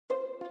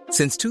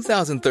Since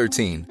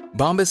 2013,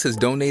 Bombas has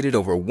donated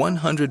over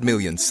 100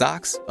 million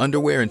socks,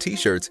 underwear, and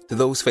T-shirts to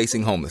those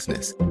facing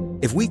homelessness.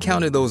 If we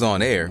counted those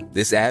on air,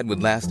 this ad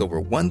would last over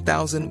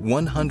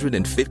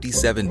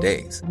 1,157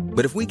 days.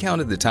 But if we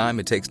counted the time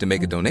it takes to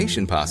make a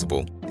donation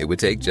possible, it would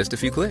take just a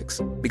few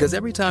clicks. Because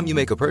every time you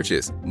make a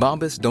purchase,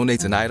 Bombas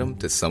donates an item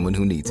to someone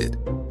who needs it.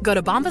 Go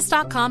to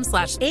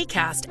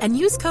bombas.com/ACAST and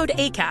use code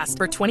ACAST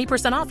for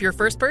 20% off your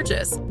first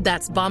purchase.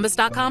 That's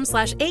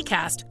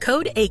bombas.com/ACAST,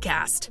 code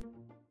ACAST.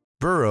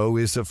 Burrow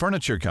is a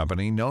furniture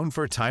company known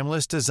for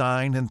timeless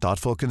design and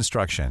thoughtful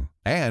construction,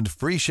 and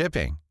free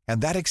shipping,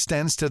 and that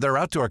extends to their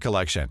outdoor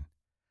collection.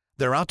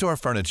 Their outdoor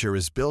furniture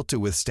is built to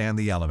withstand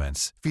the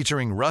elements,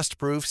 featuring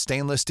rust-proof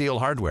stainless steel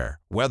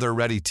hardware,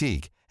 weather-ready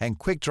teak, and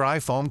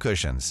quick-dry foam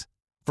cushions.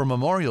 For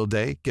Memorial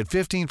Day, get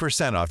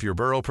 15% off your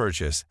Burrow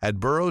purchase at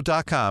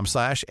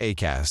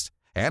burrow.com/ACAST,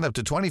 and up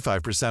to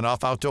 25%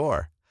 off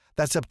outdoor.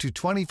 That's up to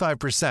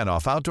 25%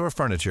 off outdoor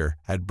furniture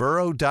at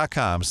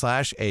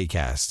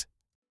burrow.com/ACAST.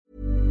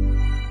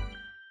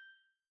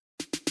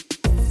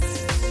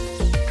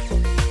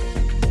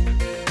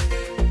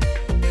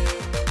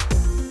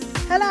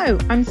 Hello,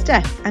 I'm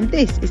Steph, and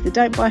this is the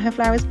Don't Buy Her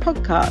Flowers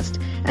podcast.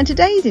 And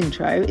today's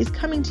intro is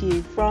coming to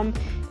you from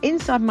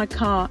inside my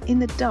car in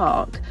the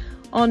dark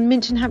on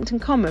Minchinhampton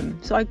Common.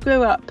 So I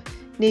grew up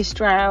near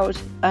Stroud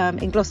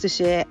in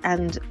Gloucestershire,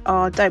 and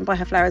our Don't Buy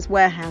Her Flowers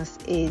warehouse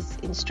is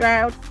in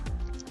Stroud.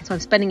 So I'm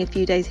spending a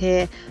few days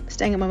here,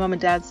 staying at my mum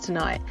and dad's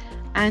tonight.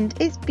 And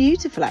it's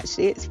beautiful,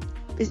 actually. It's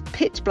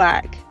pitch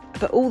black,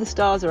 but all the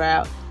stars are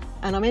out.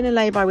 And I'm in a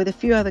lay-by with a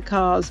few other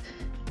cars,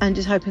 and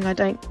just hoping I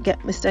don't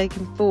get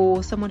mistaken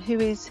for someone who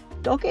is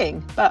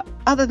dogging. But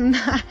other than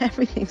that,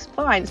 everything's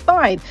fine. It's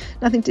fine.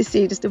 Nothing to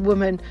see, just a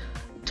woman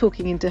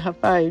talking into her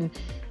phone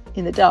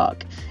in the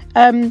dark.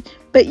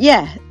 But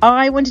yeah,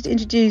 I wanted to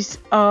introduce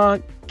our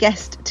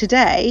guest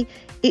today.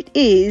 It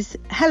is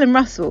Helen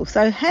Russell.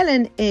 So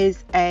Helen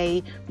is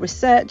a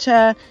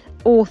researcher,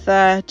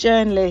 author,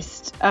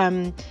 journalist,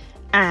 and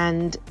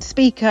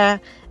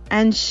speaker.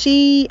 And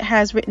she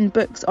has written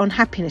books on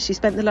happiness. She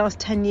spent the last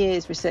 10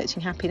 years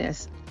researching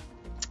happiness.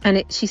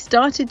 And she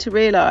started to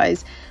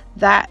realise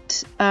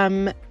that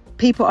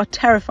people are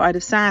terrified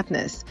of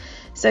sadness.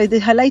 So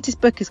her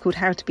latest book is called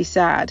How to Be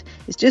Sad.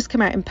 It's just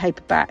come out in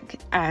paperback,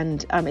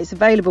 and it's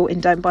available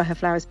in Don't Buy Her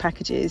Flowers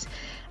packages.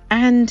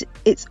 And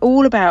it's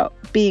all about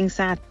being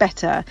sad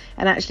better,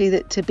 and actually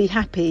that to be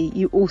happy,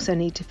 you also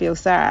need to feel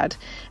sad.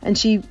 And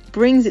she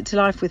brings it to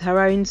life with her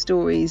own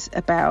stories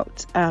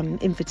about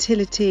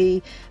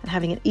infertility and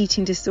having an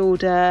eating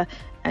disorder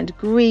and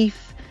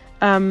grief.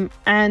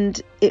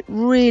 And it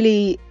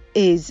really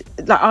is,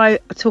 like, I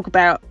talk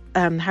about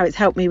how it's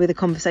helped me with a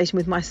conversation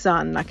with my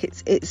son. Like,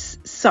 it's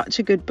such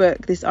a good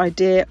book, this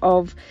idea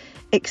of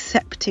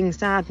accepting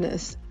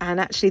sadness, and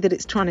actually that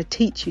it's trying to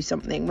teach you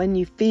something. When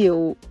you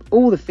feel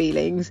all the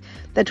feelings,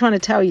 they're trying to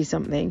tell you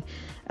something,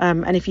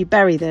 and if you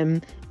bury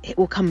them, it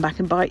will come back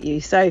and bite you.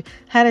 So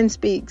Helen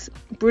speaks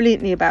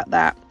brilliantly about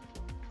that.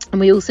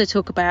 And we also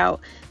talk about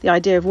the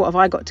idea of, what have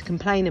I got to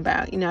complain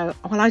about? You know,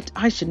 well,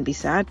 I shouldn't be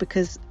sad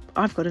because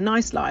I've got a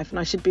nice life and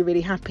I should be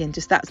really happy, and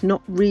just that's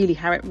not really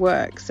how it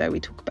works. So we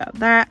talk about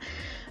that.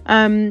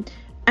 And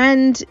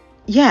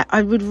yeah,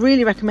 I would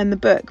really recommend the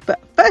book.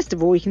 But first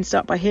of all, we can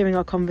start by hearing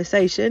our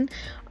conversation.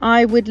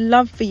 I would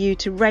love for you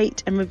to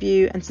rate and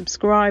review and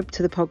subscribe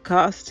to the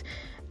podcast.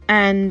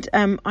 And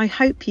I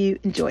hope you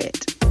enjoy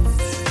it.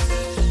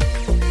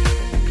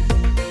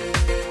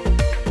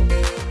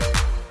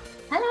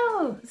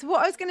 Hello. So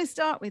what I was going to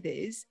start with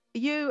is,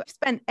 you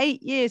spent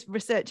 8 years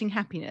researching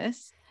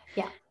happiness.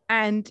 Yeah.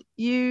 And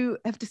you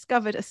have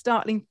discovered a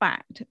startling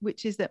fact,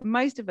 which is that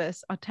most of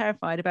us are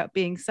terrified about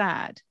being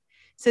sad.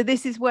 So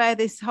this is where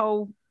this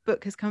whole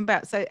book has come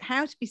about. So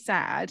How to Be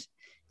Sad,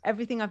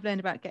 everything I've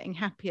learned about getting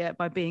happier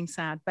by being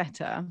sad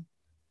better.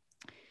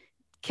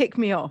 Kick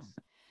me off.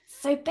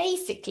 So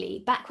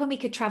basically, back when we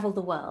could travel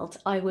the world,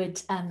 I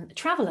would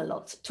travel a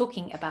lot,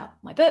 talking about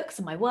my books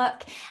and my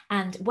work.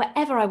 And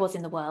wherever I was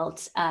in the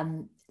world,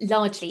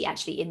 largely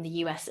actually in the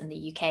US and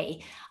the UK,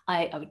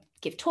 I would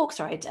give talks,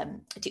 or I'd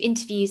do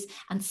interviews,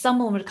 and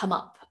someone would come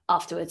up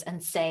afterwards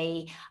and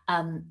say,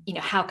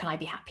 how can I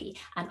be happy?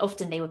 And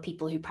often they were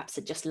people who perhaps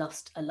had just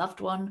lost a loved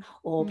one,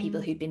 or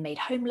people who'd been made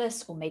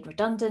homeless or made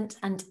redundant.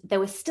 And there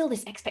was still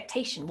this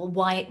expectation, well,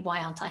 why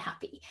aren't I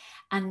happy?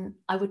 And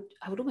I would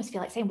almost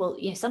feel like saying, well,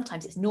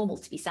 sometimes it's normal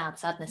to be sad.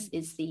 Sadness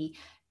is the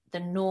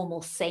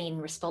normal, sane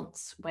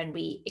response when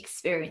we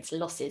experience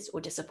losses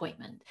or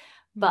disappointment.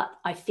 But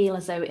I feel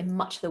as though in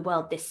much of the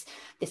world, this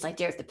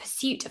idea of the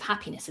pursuit of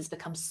happiness has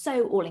become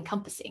so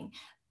all-encompassing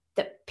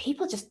that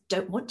people just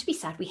don't want to be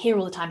sad. We hear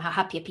all the time how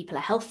happier people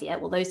are healthier.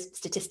 Well, those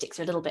statistics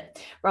are a little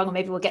bit wrong, or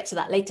maybe we'll get to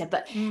that later.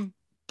 But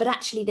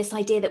actually this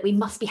idea that we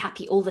must be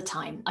happy all the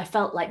time, I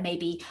felt like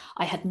maybe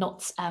I had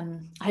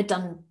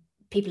done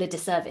people a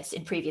disservice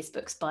in previous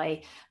books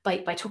by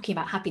talking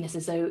about happiness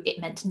as though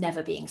it meant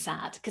never being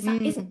sad, because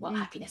that isn't what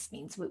happiness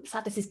means.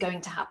 Sadness is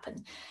going to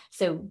happen.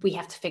 So we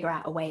have to figure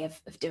out a way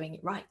of doing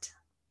it right.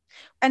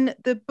 And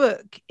the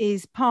book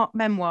is part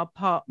memoir,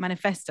 part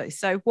manifesto.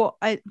 So what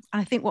I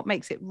think what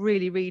makes it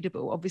really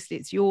readable, obviously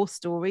it's your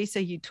story. So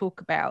you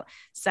talk about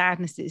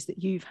sadnesses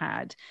that you've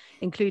had,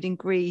 including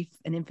grief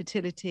and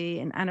infertility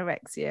and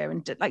anorexia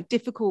and like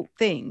difficult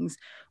things,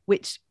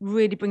 which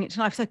really bring it to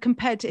life. So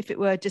compared to if it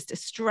were just a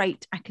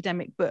straight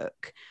academic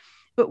book.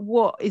 But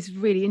what is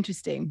really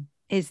interesting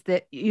is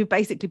that you're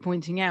basically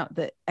pointing out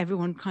that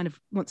everyone kind of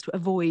wants to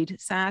avoid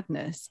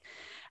sadness.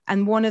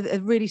 And one of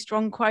a really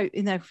strong quote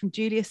in there from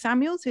Julia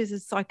Samuels, who's a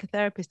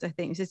psychotherapist, I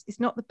think, says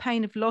it's not the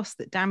pain of loss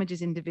that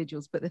damages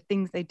individuals, but the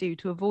things they do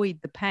to avoid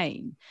the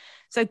pain.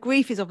 So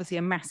grief is obviously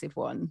a massive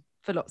one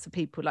for lots of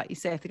people. Like you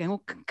say, if they're going,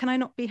 well, can I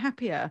not be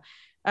happier?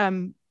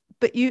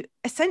 But you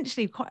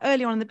essentially quite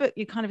early on in the book,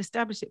 you kind of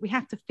established it. We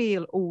have to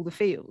feel all the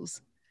feels.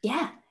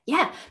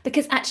 Yeah,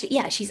 because actually,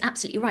 yeah, she's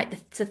absolutely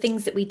right. The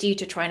things that we do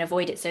to try and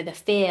avoid it. So the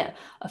fear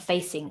of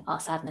facing our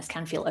sadness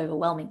can feel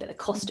overwhelming, but the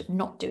cost of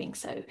not doing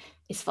so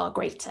is far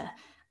greater.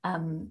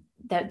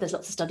 There's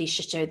lots of studies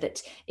to show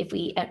that if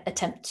we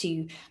attempt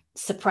to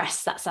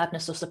suppress that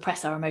sadness or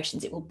suppress our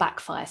emotions, it will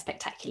backfire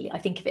spectacularly. I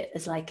think of it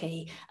as like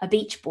a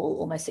beach ball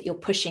almost, that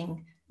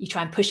you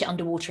try and push it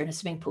underwater in a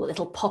swimming pool,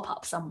 it'll pop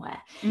up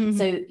somewhere. Mm-hmm.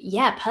 So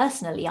yeah,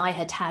 personally, I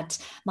had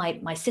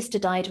my sister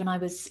died when I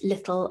was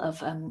little of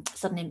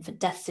sudden infant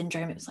death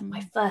syndrome. It was like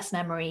my first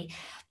memory.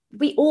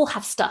 We all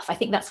have stuff. I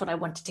think that's what I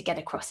wanted to get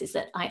across, is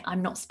that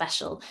I'm not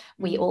special.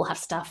 We all have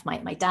stuff.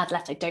 My dad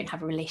left. I don't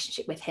have a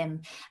relationship with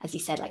him. As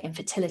you said, like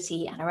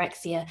infertility,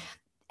 anorexia.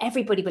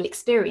 Everybody will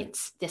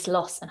experience this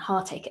loss and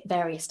heartache at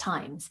various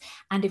times.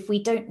 And if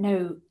we don't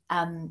know,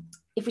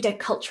 if we don't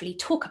culturally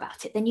talk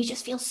about it, then you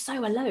just feel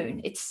so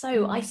alone. It's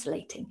so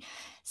isolating.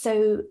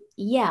 So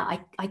yeah,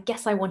 I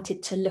guess I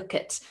wanted to look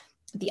at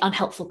the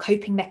unhelpful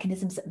coping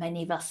mechanisms that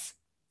many of us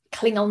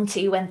cling on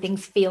to when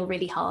things feel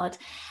really hard,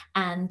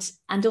 and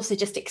also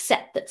just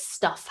accept that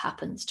stuff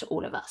happens to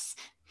all of us.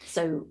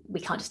 So we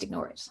can't just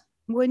ignore it.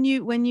 When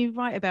you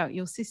write about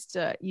your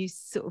sister, you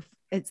sort of,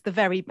 it's the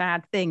very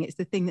bad thing. It's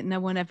the thing that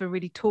no one ever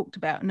really talked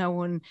about. No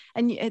one,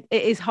 and it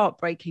is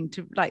heartbreaking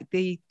to like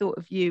the thought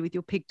of you with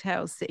your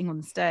pigtails sitting on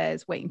the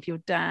stairs, waiting for your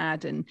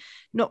dad and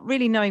not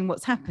really knowing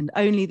what's happened,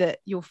 only that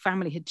your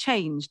family had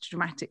changed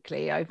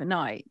dramatically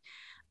overnight.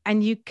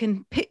 And you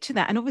can picture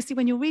that. And obviously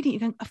when you're reading,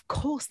 you're going, of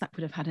course that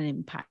would have had an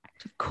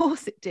impact. Of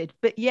course it did.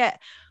 But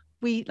yet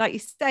we, like you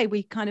say,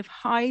 we kind of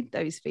hide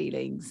those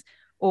feelings,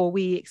 or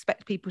we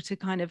expect people to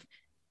kind of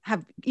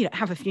have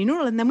a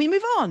funeral and then we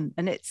move on.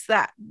 And it's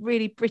that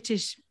really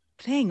British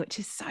thing, which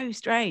is so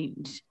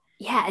strange.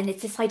 Yeah, and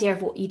it's this idea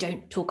of what you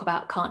don't talk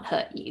about can't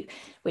hurt you,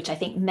 which I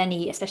think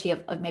many, especially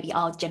of maybe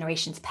our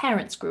generation's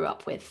parents, grew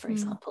up with, for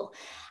example.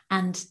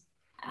 And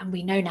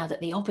we know now that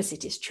the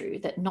opposite is true,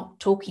 that not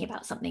talking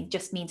about something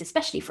just means,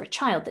 especially for a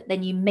child, that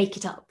then you make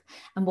it up.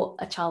 And what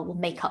a child will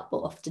make up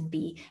will often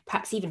be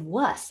perhaps even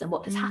worse than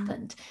what has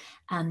happened.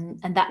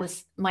 And that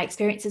was my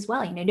experience as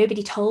well.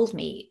 Nobody told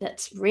me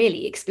that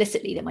really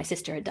explicitly that my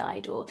sister had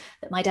died, or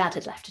that my dad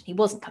had left and he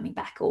wasn't coming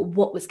back, or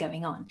what was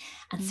going on.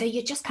 And so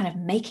you're just kind of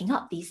making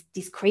up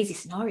these crazy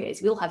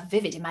scenarios. We all have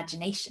vivid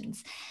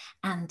imaginations.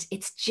 And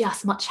it's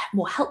just much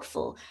more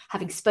helpful,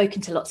 having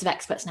spoken to lots of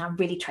experts now and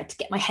really tried to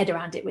get my head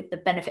around it with the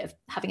benefit of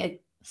having a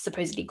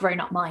supposedly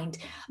grown-up mind,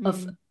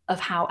 of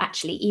how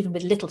actually, even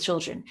with little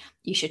children,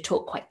 you should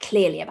talk quite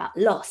clearly about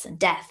loss and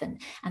death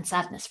and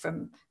sadness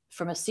from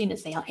as soon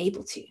as they are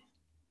able to.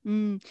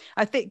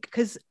 I think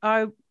because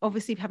I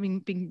obviously,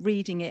 having been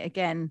reading it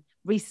again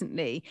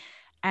recently,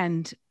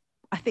 and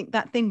I think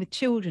that thing with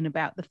children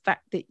about the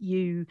fact that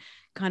you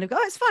kind of go,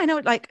 oh, it's fine.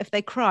 Oh, like if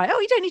they cry, oh,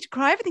 you don't need to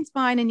cry, everything's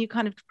fine. And you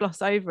kind of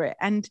gloss over it.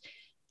 And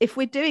if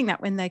we're doing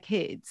that when they're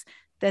kids,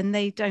 then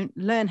they don't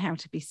learn how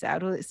to be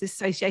sad, or it's this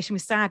association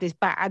with sad is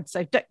bad.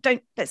 So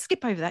don't let's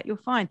skip over that. You're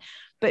fine.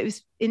 But it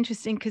was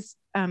interesting because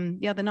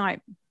the other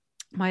night,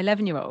 my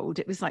 11-year-old,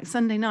 it was like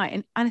Sunday night.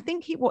 And I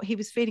think what he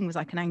was feeling was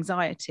like an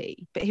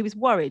anxiety, but he was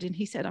worried. And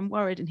he said, I'm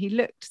worried. And he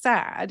looked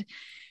sad.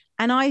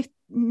 And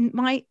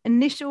my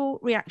initial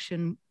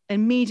reaction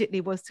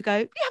immediately was to go,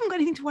 you haven't got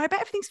anything to worry about,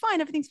 everything's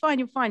fine,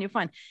 you're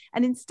fine.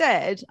 And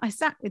instead I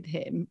sat with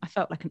him. I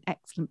felt like an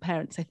excellent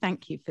parent, so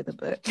thank you for the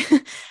book.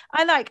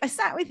 I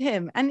sat with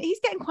him, and he's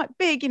getting quite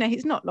big,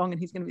 he's not long and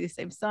he's going to be the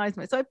same size.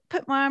 So I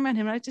put my arm around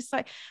him and I was just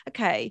like,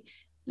 okay,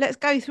 let's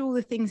go through all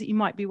the things that you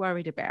might be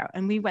worried about.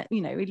 And we went,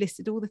 we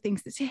listed all the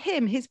things that to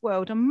him, his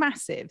world are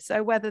massive.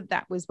 So whether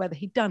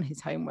he'd done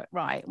his homework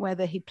right,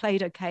 whether he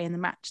played okay in the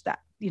match that,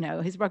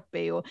 his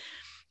rugby,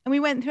 and we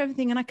went through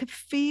everything, and I could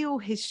feel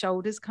his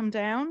shoulders come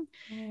down.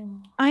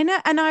 I know.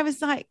 And I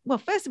was like, well,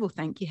 first of all,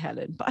 thank you,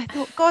 Helen. But I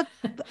thought, God,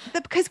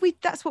 because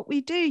that's what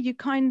we do. You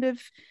kind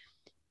of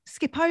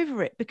skip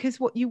over it, because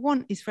what you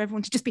want is for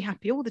everyone to just be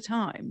happy all the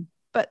time.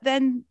 But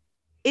then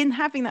in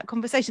having that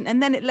conversation,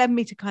 and then it led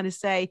me to kind of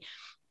say,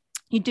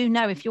 you do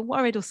know, if you're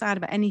worried or sad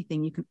about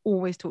anything, you can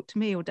always talk to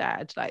me or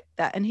Dad, like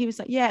that. And he was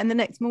like, yeah. And the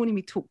next morning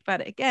we talked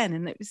about it again.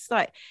 And it was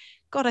like,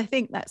 God, I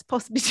think that's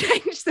possibly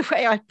changed the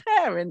way I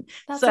parent.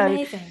 That's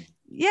amazing.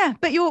 Yeah,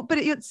 but you're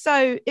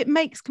so it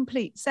makes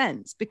complete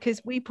sense, because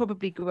we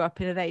probably grew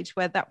up in an age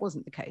where that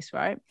wasn't the case,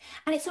 right?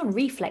 And it's on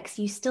reflex.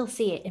 You still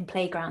see it in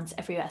playgrounds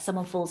everywhere.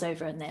 Someone falls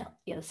over and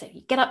they'll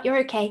say, get up, you're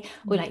okay,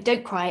 or like,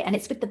 don't cry. And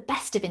it's with the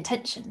best of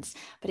intentions,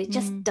 but it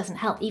just doesn't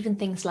help. Even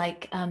things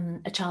like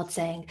a child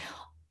saying,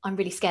 I'm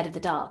really scared of the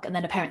dark, and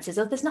then a parent says,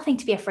 oh, there's nothing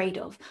to be afraid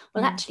of.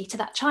 Well, actually, to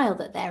that child,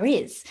 that there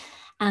is.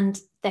 And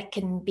there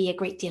can be a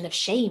great deal of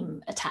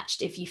shame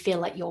attached if you feel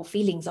like your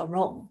feelings are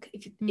wrong.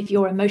 If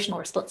your emotional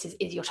response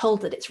is you're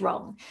told that it's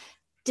wrong,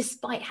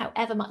 despite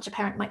however much a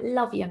parent might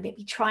love you and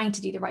be trying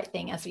to do the right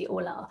thing, as we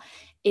all are,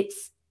 it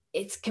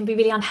can be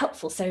really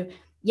unhelpful. So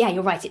yeah,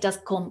 you're right. It does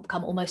come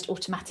almost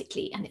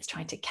automatically, and it's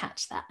trying to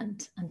catch that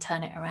and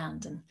turn it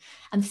around.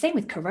 And the same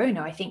with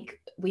Corona. I think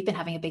we've been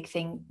having a big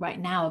thing right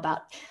now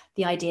about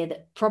the idea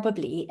that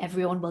probably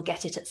everyone will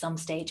get it at some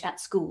stage at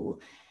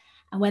school.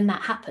 And when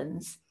that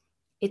happens,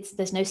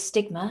 there's no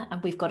stigma,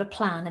 and we've got a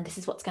plan, and this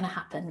is what's going to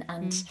happen.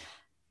 And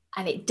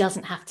it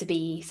doesn't have to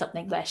be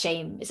something where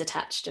shame is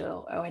attached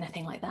or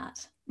anything like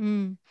that.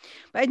 And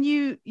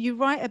you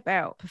write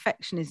about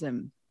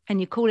perfectionism,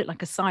 and you call it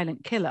like a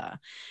silent killer.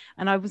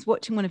 And I was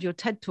watching one of your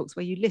TED Talks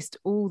where you list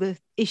all the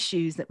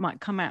issues that might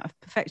come out of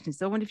perfectionism.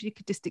 So I wonder if you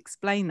could just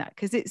explain that,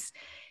 because it's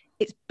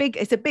big.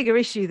 It's a bigger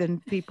issue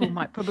than people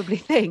might probably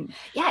think.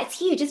 Yeah, it's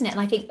huge, isn't it?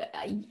 And I think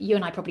you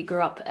and I probably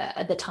grew up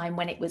at the time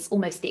when it was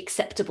almost the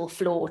acceptable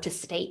flaw to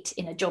state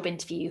in a job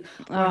interview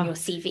or on your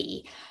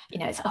CV.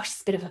 It's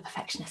she's a bit of a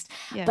perfectionist.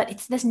 Yeah.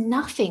 But there's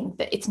nothing,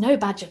 but it's no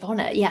badge of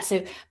honor. Yeah,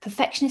 so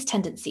perfectionist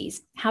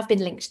tendencies have been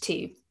linked to,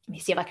 let me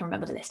see if I can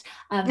remember the list.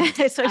 So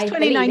it's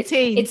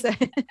 2019. It's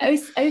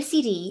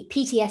OCD,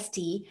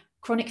 PTSD,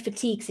 chronic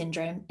fatigue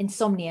syndrome,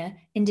 insomnia,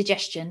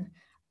 indigestion,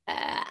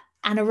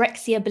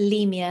 anorexia,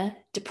 bulimia,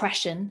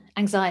 depression,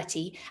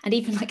 anxiety, and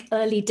even like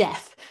early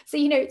death. So,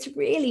 it's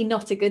really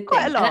not a good thing.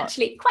 Quite a lot. And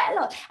actually, quite a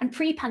lot. And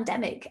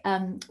pre-pandemic,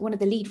 one of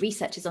the lead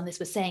researchers on this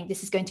was saying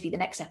this is going to be the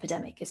next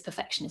epidemic, is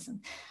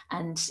perfectionism.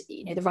 And,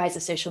 the rise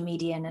of social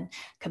media and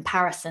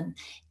comparison,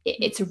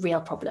 it's a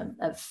real problem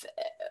of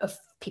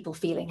people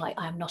feeling like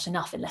I am not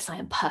enough unless I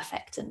am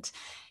perfect. And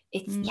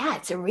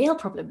it's a real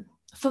problem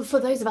for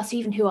those of us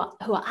even who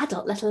are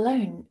adult, let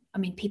alone,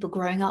 people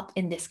growing up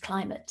in this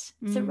climate.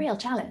 It's a real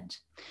challenge.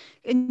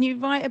 And you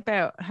write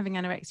about having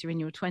anorexia in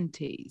your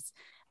 20s.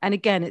 And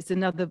again,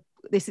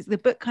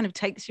 the book kind of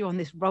takes you on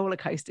this roller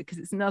coaster, because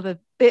it's another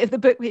bit of the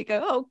book where you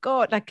go, oh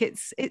God, like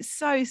it's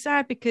so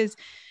sad, because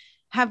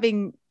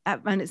having,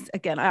 and it's,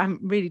 again, I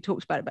haven't really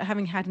talked about it, but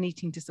having had an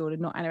eating disorder,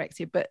 not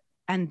anorexia,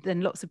 and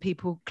then lots of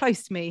people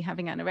close to me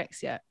having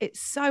anorexia, it's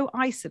so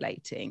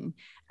isolating,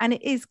 and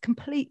it is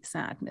complete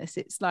sadness.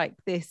 It's like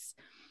this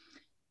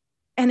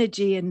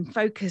energy and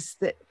focus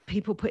that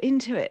people put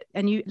into it,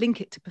 and you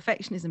link it to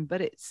perfectionism, but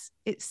it's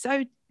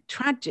so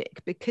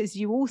tragic, because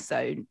you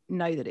also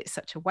know that it's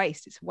such a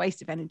waste. It's a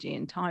waste of energy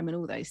and time and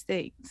all those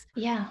things.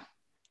 Yeah,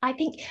 I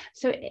think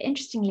so.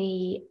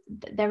 Interestingly,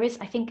 there is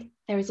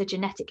a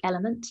genetic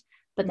element,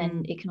 but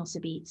then it can also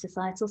be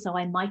societal. So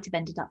I might have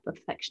ended up a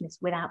perfectionist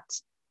without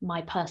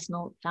my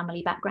personal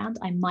family background.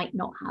 I might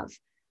not have.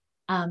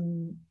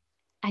 And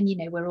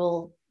we're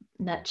all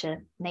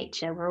nurture,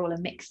 nature, we're all a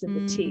mix of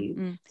the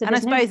two. So and I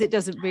suppose it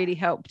doesn't really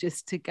help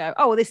just to go,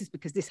 oh, well, this is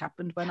because this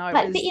happened when I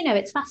was. But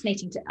it's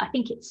fascinating I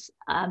think it's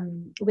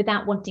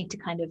without wanting to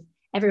kind of,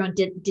 everyone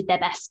did their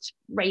best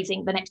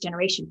raising the next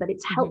generation, but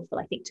it's helpful,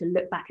 I think, to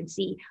look back and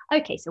see,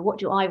 okay, so what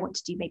do I want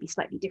to do maybe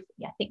slightly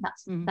differently? I think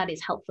that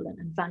is helpful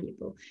and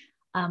valuable.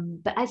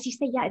 But as you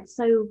say, it's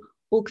so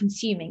all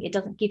consuming. It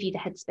doesn't give you the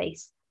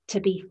headspace to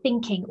be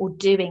thinking or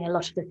doing a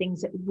lot of the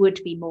things that would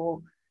be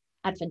more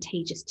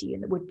advantageous to you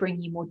and that would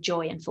bring you more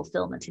joy and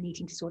fulfillment. And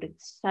eating disorder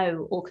is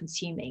so all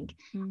consuming.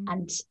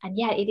 And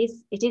it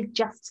is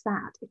just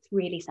sad. It's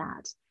really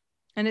sad.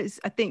 And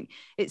I think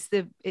it's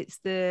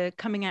the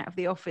coming out of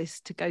the office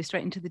to go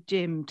straight into the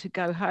gym, to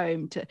go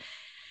home,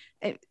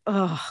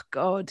 oh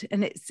God.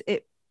 And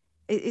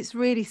it's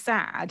really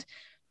sad.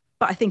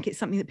 But I think it's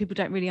something that people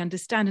don't really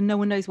understand, and no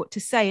one knows what to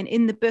say. And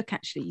in the book,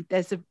 actually,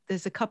 there's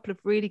a couple of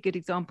really good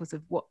examples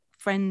of what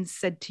friends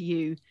said to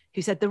you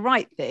who said the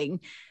right thing,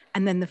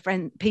 and then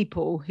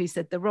people who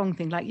said the wrong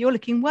thing, like, you're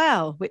looking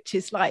well, which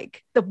is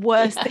like the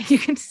worst thing you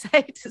can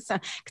say to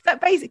someone. Because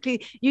that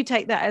basically, you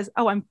take that as,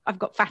 oh, I've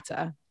got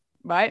fatter,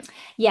 right?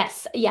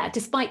 Yes, yeah.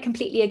 Despite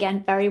completely,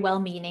 again, very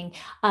well-meaning,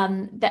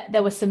 that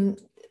there were some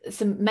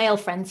male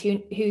friends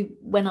who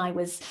when I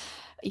was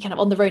kind of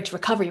on the road to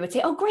recovery would say,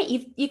 oh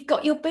great, you've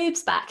got your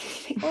boobs back.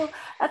 Well,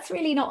 that's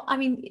really not,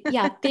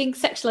 being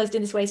sexualized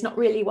in this way is not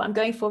really what I'm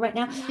going for right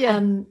now.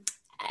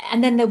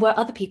 And then there were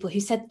other people who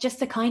said just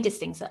the kindest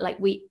things, that like,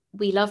 we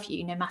love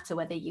you no matter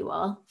whether you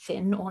are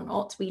thin or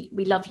not, we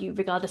love you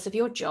regardless of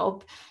your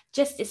job.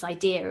 Just this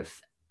idea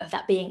of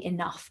that being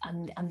enough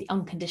and the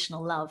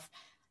unconditional love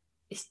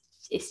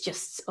is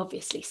just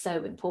obviously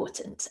so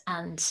important.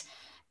 And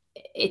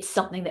it's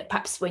something that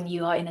perhaps when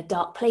you are in a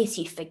dark place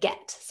you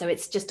forget, so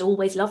it's just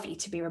always lovely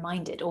to be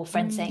reminded, or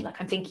friends saying like,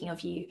 I'm thinking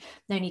of you,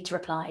 no need to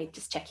reply,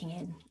 just checking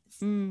in. It's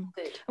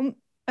good.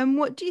 And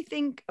what do you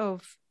think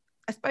of,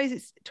 I suppose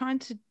it's trying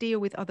to deal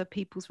with other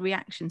people's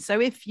reactions. So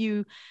if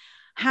you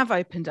have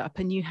opened up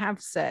and you have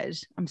said,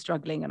 I'm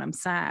struggling and I'm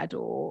sad,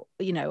 or,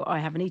 you know, I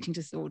have an eating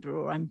disorder,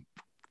 or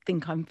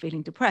think I'm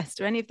feeling depressed,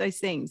 or any of those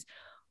things,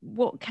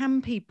 what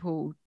can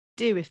people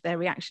do if their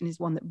reaction is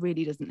one that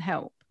really doesn't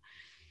help?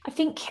 I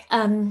think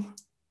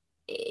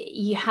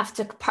you have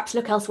to perhaps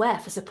look elsewhere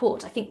for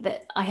support. I think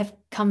that I have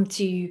come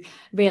to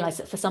realize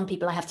that for some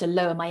people, I have to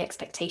lower my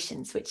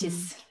expectations, which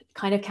is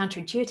kind of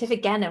counterintuitive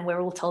again. And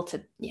we're all told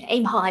to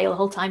aim high all the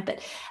whole time, but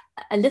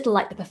a little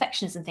like the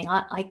perfectionism thing,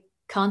 I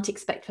can't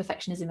expect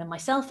perfectionism in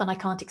myself, and I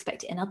can't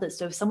expect it in others.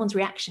 So if someone's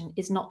reaction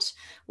is not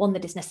one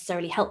that is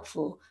necessarily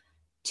helpful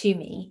to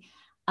me,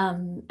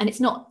 and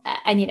it's not,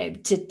 and you know,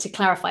 to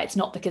clarify, it's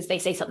not because they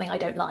say something I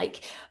don't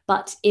like,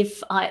 but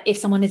if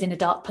someone is in a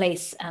dark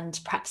place and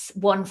perhaps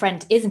one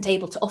friend isn't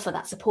able to offer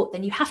that support,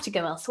 then you have to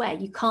go elsewhere.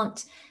 You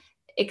can't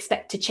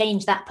expect to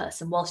change that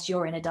person whilst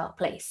you're in a dark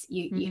place.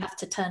 You have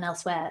to turn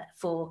elsewhere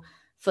for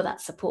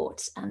that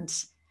support, and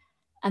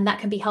that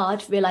can be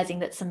hard, realizing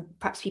that some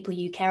perhaps people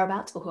you care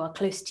about or who are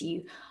close to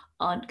you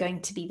aren't going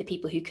to be the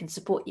people who can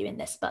support you in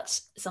this, but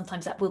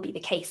sometimes that will be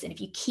the case. And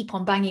if you keep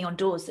on banging on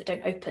doors that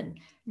don't open,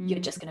 you're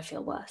just going to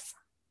feel worse.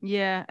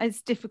 Yeah,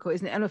 it's difficult,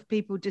 isn't it? And if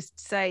people just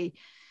say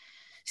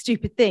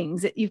stupid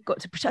things, that you've got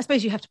to protect, I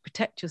suppose you have to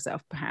protect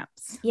yourself,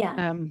 perhaps.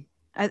 Yeah.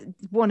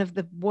 One of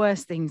the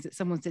worst things that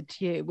someone said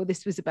to you, well,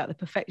 this was about the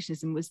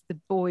perfectionism, was the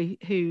boy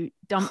who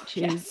dumped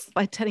you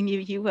by telling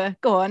you were,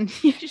 go on,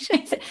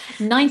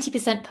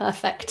 90%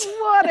 perfect.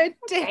 What a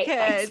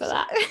dickhead. Thanks for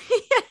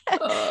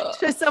that.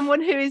 For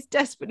someone who is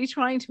desperately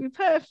trying to be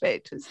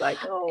perfect. It's like,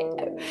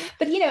 oh.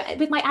 But you know,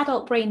 with my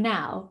adult brain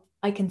now,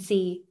 I can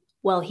see,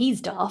 well, he's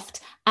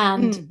daft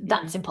and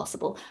that's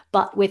impossible.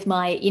 But with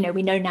my, you know,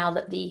 we know now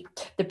that the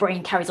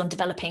brain carries on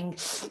developing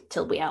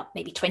till we are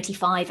maybe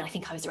 25. And I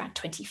think I was around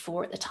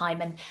 24 at the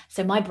time. And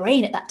so my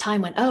brain at that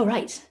time went, oh,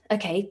 right,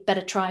 okay,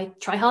 better try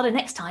harder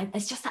next time.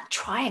 It's just that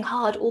trying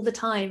hard all the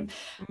time.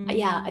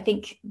 Yeah, I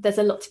think there's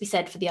a lot to be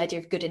said for the idea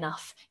of good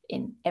enough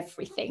in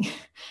everything.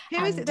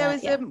 Who is it? There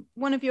was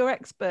one of your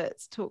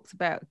experts talks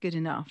about good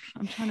enough.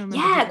 I'm trying to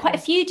remember. Yeah, quite a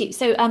few do.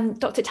 So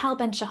Dr. Tal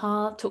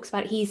Ben-Shahar talks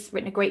about, he's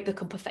written a great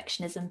book on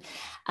perfectionism,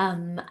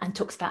 and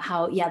talks about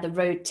how, the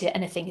road to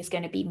anything is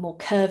going to be more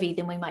curvy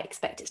than we might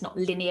expect. It's not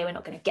linear. We're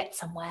not going to get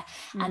somewhere.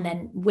 And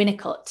then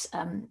Winnicott,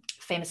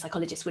 famous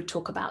psychologist, would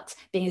talk about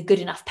being a good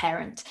enough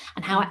parent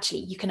and how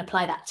actually you can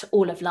apply that to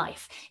all of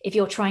life. If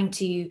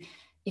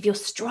you're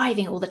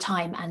striving all the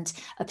time and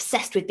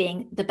obsessed with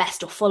being the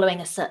best or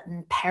following a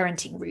certain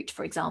parenting route,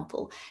 for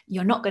example,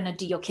 you're not going to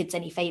do your kids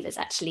any favors.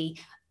 Actually,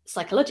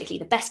 psychologically,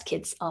 the best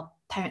kids are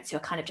parents who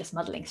are kind of just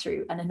muddling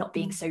through and are not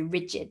being so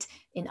rigid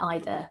in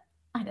either,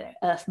 I don't know,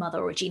 Earth Mother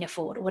or Regina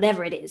Ford or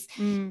whatever it is.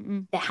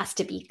 There has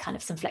to be kind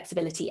of some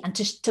flexibility and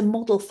to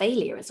model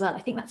failure as well. I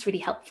think that's really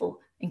helpful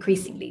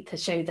increasingly to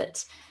show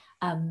that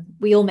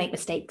we all make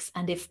mistakes.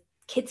 And if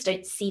kids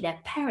don't see their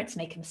parents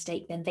make a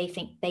mistake, then they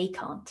think they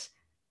can't.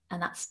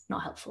 And that's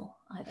not helpful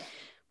either.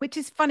 Which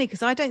is funny,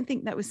 because I don't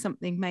think that was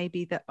something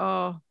maybe that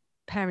our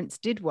parents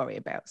did worry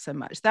about so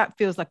much. That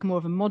feels like more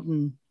of a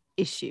modern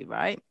issue,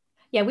 right?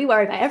 Yeah, we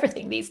worry about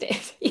everything these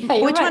days.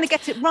 We're trying to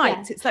get it right.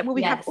 Yes. It's like, well,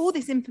 we have all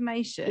this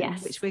information,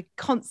 which we're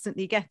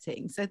constantly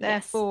getting. So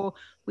therefore,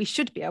 we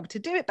should be able to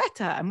do it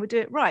better and we'll do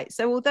it right.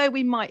 So although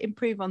we might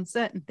improve on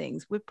certain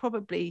things, we're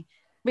probably,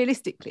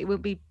 realistically, we'll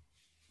be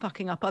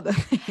fucking up other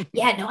things.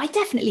 Yeah, no, I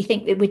definitely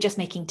think that we're just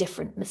making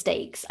different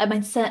mistakes. I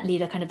mean, certainly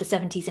the kind of the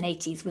 70s and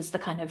 80s was the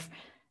kind of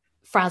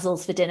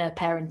frazzles for dinner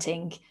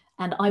parenting.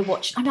 And I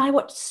watched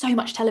so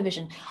much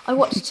television.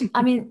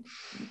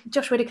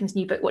 Josh Widdicombe's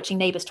new book, Watching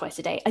Neighbours Twice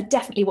a Day. I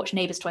definitely watch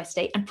Neighbours Twice a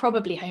Day, and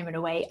probably Home and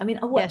Away. I mean,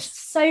 I watched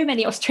so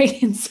many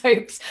Australian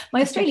soaps.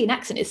 My Australian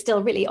accent is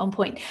still really on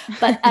point.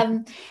 But,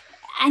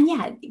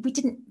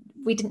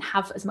 we didn't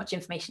have as much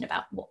information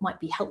about what might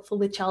be helpful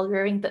with child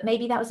rearing, but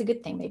maybe that was a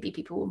good thing. Maybe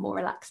people were more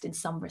relaxed in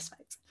some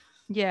respects.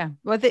 Yeah.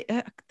 Well,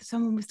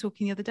 someone was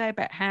talking the other day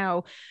about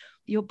how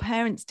your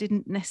parents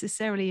didn't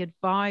necessarily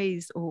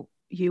advise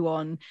you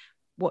on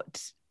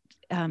what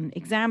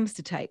exams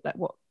to take, like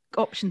what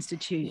options to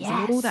choose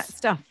and all that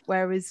stuff.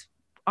 Whereas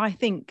I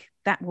think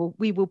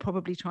we will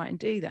probably try and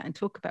do that and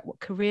talk about what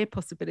career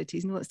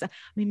possibilities and all that stuff.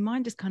 I mean,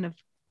 mine just kind of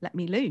let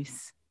me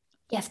loose.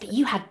 Yes, but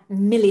you had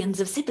millions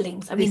of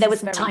siblings. I mean, there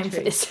wasn't time for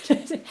this.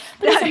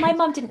 But also, my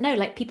mum didn't know,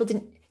 like, people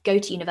didn't go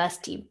to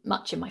university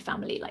much in my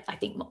family. Like, I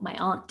think my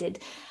aunt did.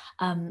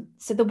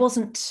 So there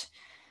wasn't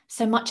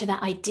so much of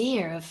that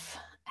idea of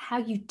how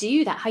you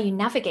do that, how you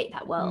navigate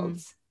that world.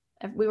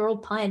 We were all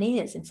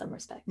pioneers in some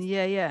respects.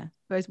 Yeah.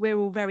 Whereas we're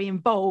all very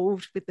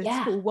involved with the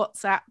school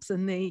WhatsApps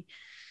and the,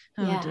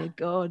 dear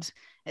God,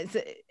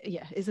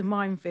 it's a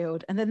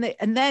minefield. And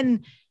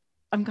then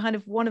I'm kind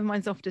of, one of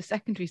mine's off to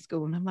secondary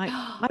school and I'm like,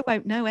 I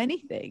won't know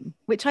anything,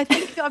 which I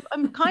think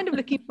I'm kind of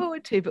looking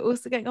forward to, but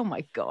also going, oh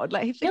my God,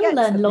 like you'll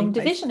learn long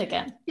division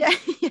again.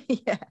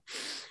 Yeah.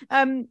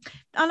 And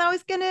I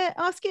was going to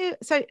ask you,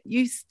 so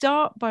you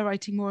start by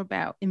writing more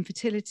about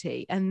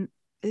infertility, and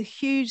a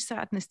huge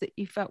sadness that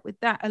you felt with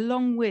that,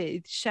 along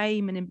with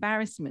shame and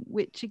embarrassment,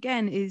 which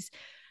again is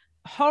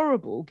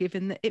horrible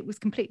given that it was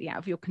completely out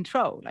of your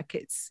control. Like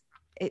it's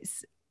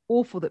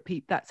awful that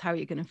that's how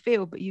you're going to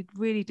feel, but you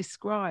really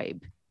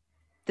describe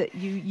that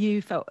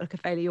you felt like a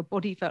failure, your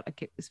body felt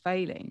like it was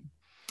failing.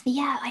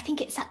 Yeah, I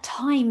think it's that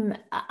time.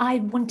 I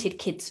wanted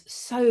kids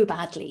so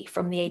badly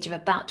from the age of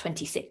about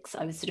 26.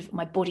 I was sort of,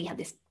 my body had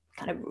this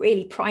kind of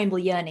really primal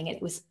yearning, and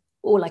it was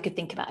all I could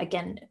think about,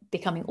 again,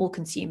 becoming all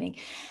consuming.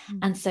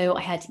 And so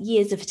I had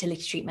years of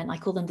fertility treatment. I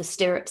call them the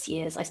stirrups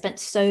years. I spent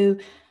so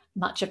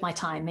much of my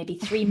time, maybe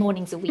 3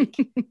 mornings a week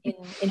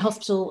in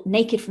hospital,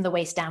 naked from the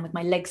waist down with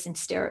my legs in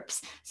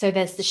stirrups. So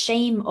there's the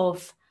shame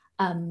of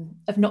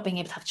not being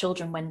able to have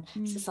children when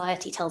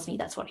society tells me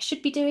that's what I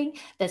should be doing.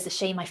 There's the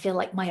shame, I feel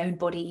like my own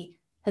body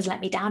has let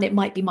me down. It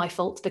might be my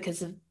fault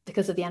because of the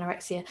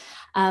anorexia.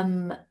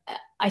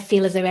 I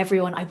feel as though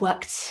I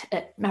worked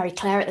at Marie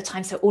Claire at the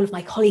time, so all of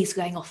my colleagues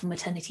were going off on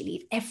maternity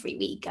leave every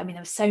week. I mean,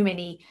 there were so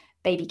many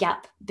baby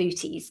gap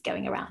booties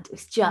going around. It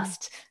was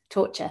just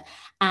torture.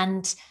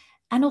 And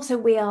also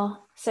we are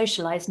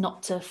socialized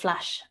not to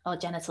flash our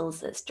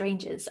genitals at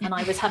strangers. And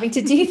I was having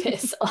to do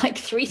this like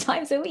 3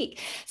 times a week.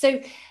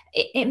 So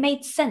it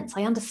made sense.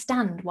 I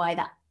understand why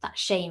that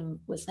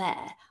shame was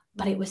there,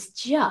 but it was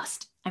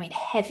just, I mean,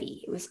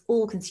 heavy. It was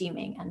all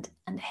consuming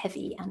and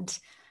heavy. And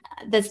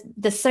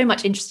there's so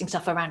much interesting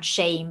stuff around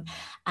shame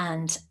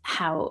and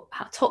how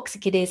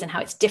toxic it is and how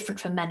it's different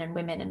for men and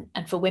women.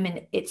 And for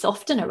women, it's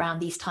often around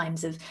these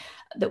times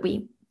that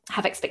we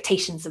have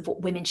expectations of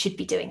what women should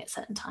be doing at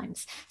certain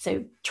times.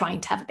 So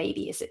trying to have a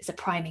baby is a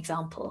prime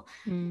example.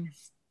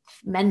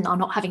 Men are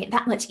not having it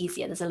that much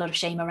easier. There's a lot of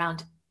shame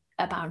around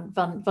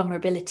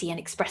vulnerability and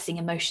expressing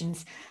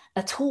emotions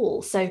at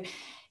all. So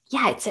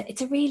yeah,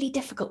 it's a really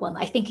difficult one.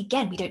 I think,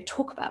 again, we don't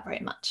talk about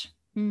very much.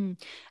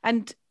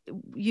 And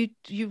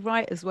you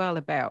write as well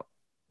about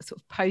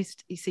sort of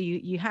post, so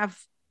you have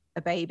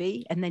a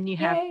baby and then you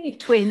have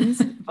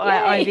twins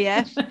via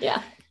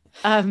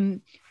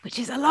IVF. Which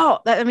is a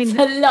lot. I mean, it's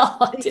a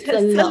lot. It's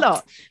a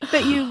lot.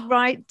 But you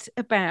write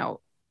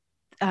about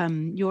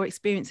your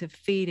experience of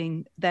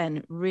feeling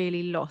then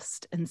really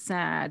lost and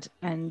sad,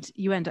 and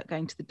you end up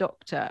going to the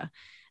doctor.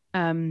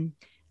 And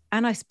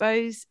I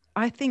suppose,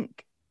 I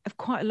think of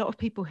quite a lot of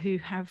people who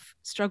have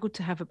struggled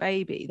to have a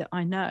baby that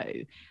I know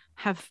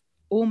have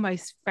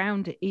almost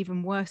found it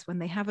even worse when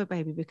they have a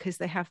baby, because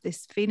they have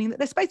this feeling that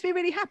they're supposed to be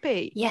really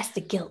happy. Yes,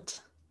 the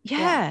guilt.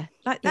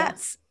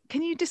 That's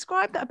can you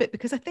describe that a bit?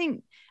 Because I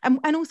think,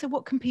 and also,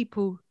 what can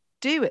people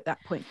do at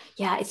that point?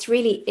 Yeah, it's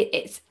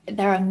really,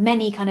 there are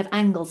many kind of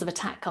angles of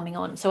attack coming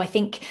on. So I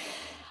think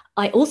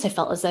I also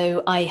felt as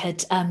though I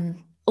had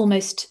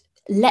almost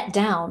let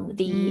down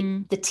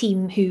the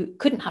team who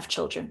couldn't have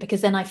children,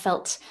 because then I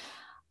felt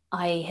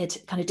I had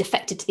kind of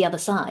defected to the other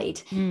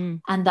side,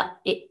 and that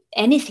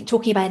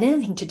talking about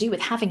anything to do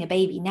with having a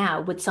baby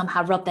now would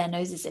somehow rub their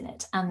noses in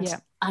it. And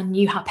I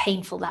knew how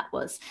painful that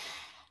was.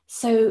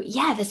 So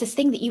yeah, there's this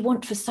thing that you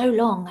want for so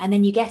long, and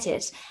then you get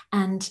it,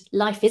 and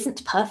life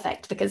isn't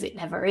perfect, because it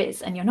never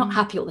is, and you're not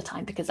happy all the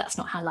time, because that's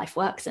not how life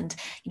works. And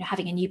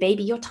having a new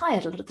baby, you're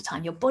tired a lot of the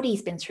time, your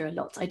body's been through a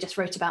lot. I just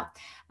wrote about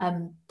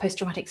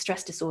post-traumatic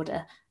stress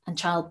disorder and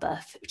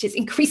childbirth, which is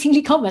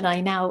increasingly common,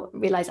 I now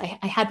realize I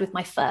had with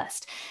my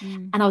first.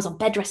 And I was on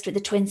bed rest with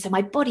the twins, so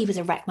my body was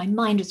a wreck, my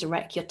mind was a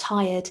wreck, you're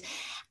tired,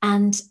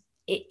 and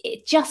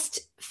it just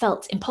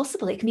felt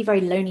impossible. It can be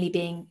very lonely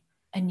being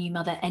a new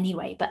mother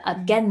anyway. But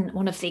again,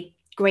 one of the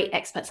great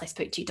experts I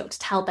spoke to, Dr.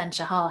 Tal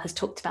Ben-Shahar, has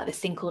talked about this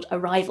thing called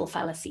arrival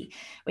fallacy,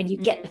 when you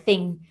get the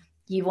thing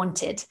you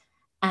wanted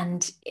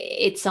and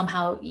it's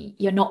somehow,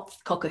 you're not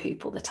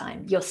cock-a-hoop all the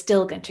time, you're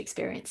still going to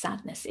experience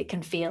sadness. It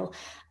can feel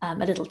a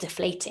little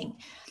deflating.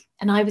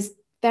 And I was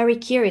very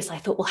curious. I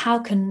thought, well, how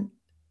can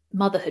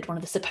motherhood, one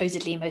of the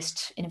supposedly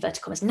most, in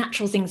inverted commas,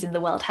 natural things in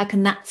the world, how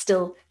can that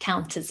still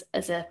count as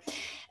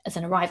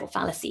an arrival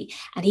fallacy?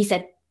 And he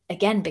said,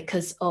 again,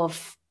 because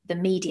of the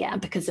media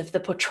and because of the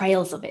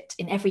portrayals of it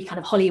in every kind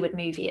of Hollywood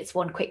movie, it's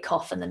one quick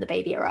cough and then the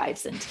baby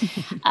arrives, and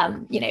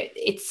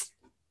it's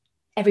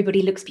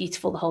everybody looks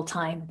beautiful the whole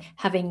time.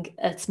 Having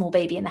a small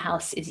baby in the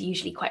house is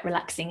usually quite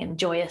relaxing and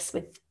joyous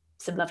with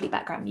some lovely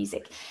background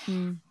music.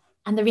 And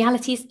the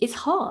reality is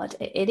hard.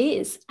 It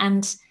is.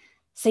 And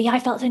so yeah, I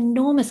felt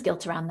enormous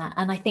guilt around that.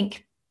 And I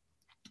think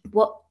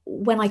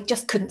when I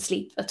just couldn't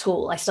sleep at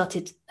all, I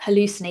started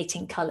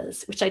hallucinating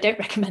colours, which I don't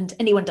recommend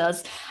anyone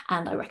does.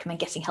 And I recommend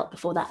getting help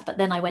before that. But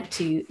then I went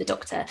to the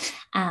doctor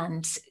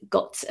and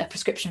got a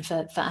prescription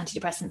for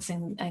antidepressants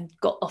and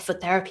got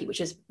offered therapy, which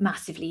was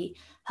massively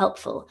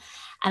helpful.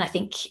 And I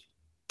think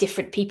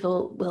different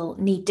people will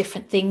need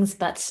different things.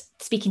 But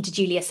speaking to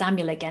Julia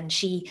Samuel again,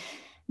 she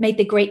made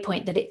the great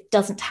point that it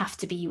doesn't have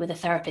to be with a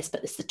therapist,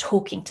 but it's the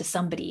talking to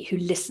somebody who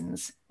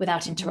listens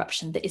without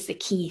interruption that is the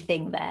key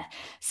thing there.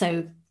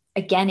 So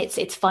again,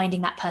 it's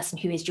finding that person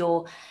who is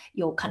your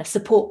kind of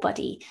support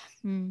buddy,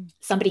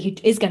 somebody who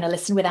is going to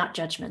listen without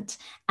judgment,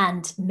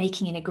 and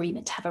making an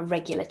agreement to have a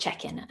regular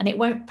check-in. And it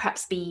won't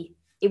perhaps be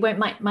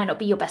might not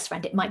be your best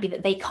friend. It might be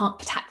that they can't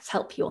perhaps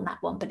help you on that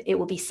one, but it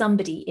will be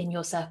somebody in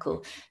your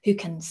circle who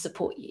can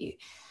support you.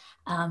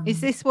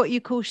 Is this what you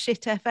call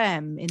shit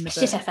FM in the book?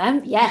 Shit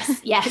FM?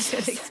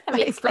 Yes. Let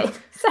me explain.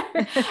 So,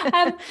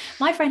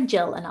 my friend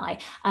Jill and I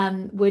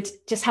would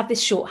just have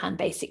this shorthand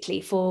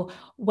basically for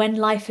when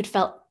life had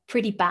felt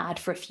pretty bad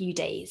for a few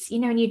days,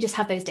 and you just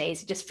have those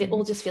days,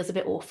 all just feels a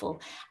bit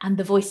awful, and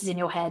the voices in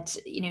your head,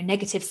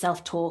 negative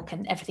self-talk,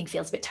 and everything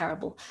feels a bit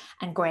terrible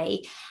and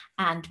grey.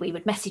 And we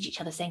would message each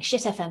other saying,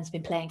 Shit FM's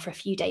been playing for a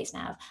few days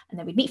now. And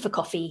then we'd meet for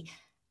coffee,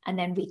 and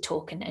then we'd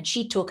talk, and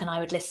she'd talk and I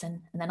would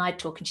listen, and then I'd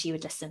talk and she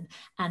would listen.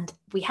 And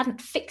we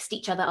hadn't fixed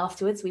each other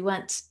afterwards. We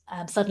weren't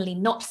suddenly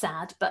not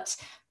sad, but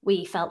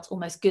we felt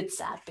almost good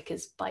sad,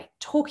 because by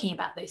talking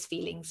about those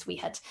feelings, we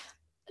had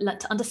learned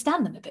to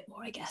understand them a bit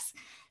more, I guess.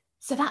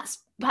 So that's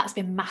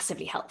been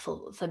massively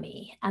helpful for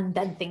me. And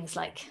then things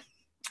like,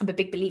 I'm a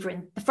big believer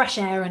in the fresh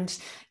air and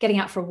getting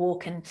out for a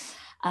walk and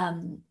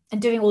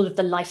doing all of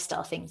the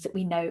lifestyle things that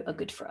we know are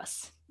good for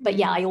us. But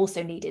yeah, I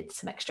also needed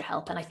some extra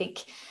help. And I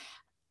think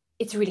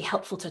it's really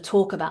helpful to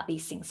talk about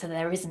these things so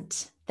there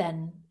isn't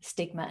then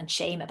stigma and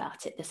shame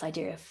about it. This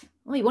idea of,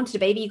 oh, you wanted a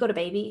baby, you got a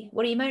baby.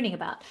 What are you moaning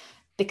about?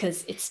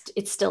 Because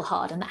it's still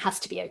hard, and that has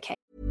to be okay.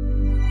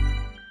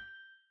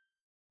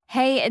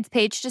 Hey, it's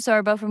Paige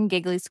DeSorbo from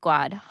Giggly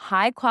Squad.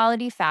 High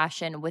quality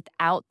fashion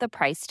without the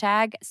price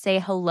tag. Say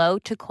hello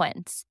to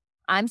Quince.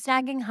 I'm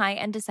snagging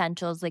high-end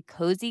essentials like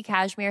cozy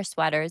cashmere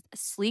sweaters,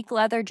 sleek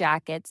leather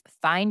jackets,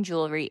 fine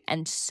jewelry,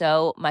 and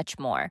so much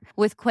more.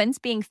 With Quince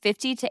being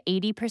 50 to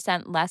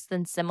 80% less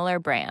than similar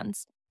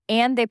brands.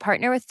 And they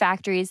partner with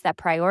factories that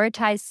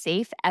prioritize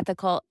safe,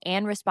 ethical,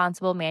 and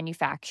responsible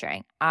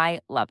manufacturing. I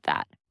love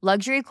that.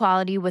 Luxury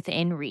quality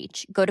within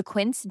reach. Go to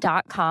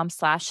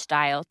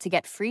quince.com/style to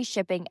get free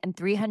shipping and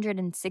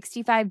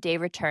 365-day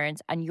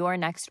returns on your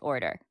next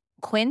order.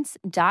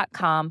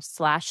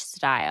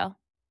 Quince.com/style.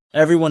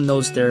 Everyone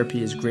knows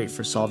therapy is great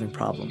for solving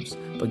problems,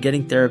 but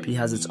getting therapy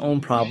has its own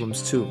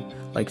problems too,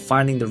 like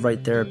finding the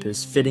right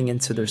therapist, fitting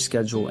into their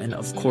schedule, and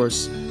of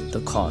course,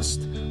 the cost.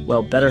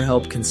 Well,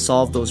 BetterHelp can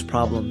solve those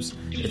problems.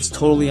 It's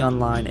totally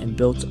online and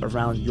built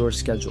around your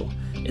schedule.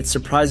 It's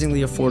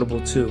surprisingly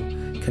affordable too.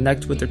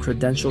 Connect with a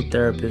credentialed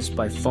therapist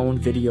by phone,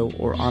 video,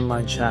 or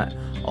online chat,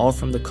 all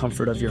from the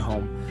comfort of your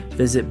home.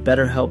 Visit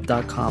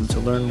BetterHelp.com to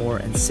learn more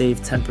and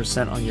save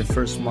 10% on your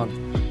first month.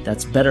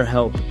 That's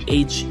BetterHelp,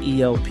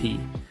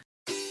 H-E-L-P.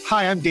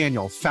 Hi, I'm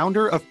Daniel,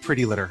 founder of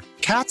Pretty Litter.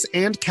 Cats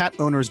and cat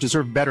owners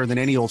deserve better than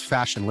any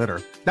old-fashioned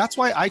litter. That's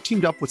why I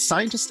teamed up with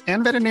scientists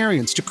and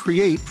veterinarians to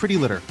create Pretty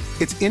Litter.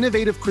 Its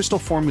innovative crystal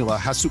formula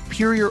has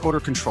superior odor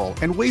control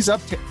and weighs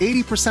up to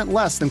 80%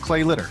 less than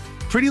clay litter.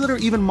 Pretty Litter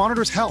even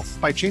monitors health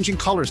by changing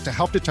colors to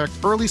help detect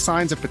early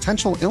signs of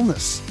potential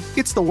illness.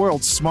 It's the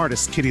world's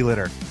smartest kitty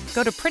litter.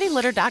 Go to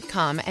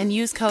prettylitter.com and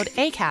use code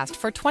ACAST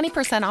for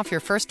 20% off your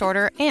first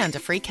order and a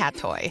free cat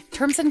toy.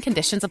 Terms and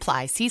conditions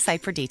apply. See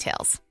site for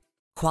details.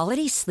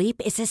 Quality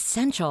sleep is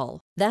essential.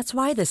 That's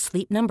why the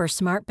Sleep Number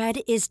Smart Bed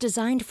is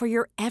designed for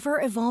your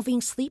ever-evolving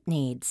sleep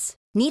needs.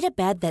 Need a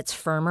bed that's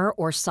firmer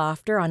or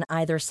softer on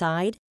either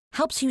side?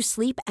 Helps you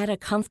sleep at a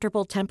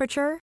comfortable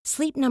temperature?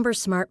 Sleep Number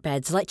Smart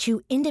Beds let you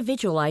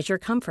individualize your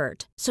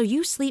comfort, so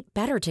you sleep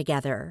better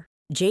together.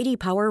 J.D.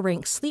 Power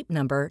ranks Sleep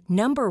Number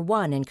number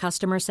 1 in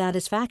customer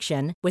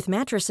satisfaction with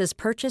mattresses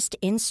purchased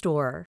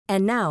in-store.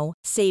 And now,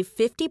 save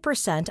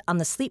 50% on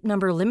the Sleep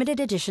Number Limited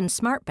Edition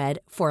Smart Bed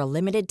for a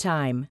limited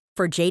time.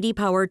 For J.D.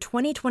 Power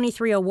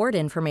 2023 award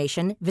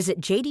information, visit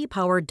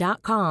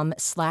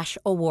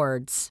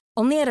jdpower.com/awards.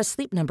 Only at a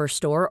Sleep Number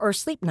store or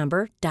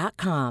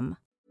sleepnumber.com.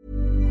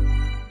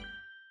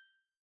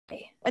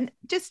 And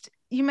just,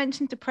 you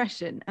mentioned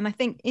depression, and I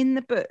think in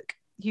the book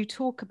you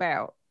talk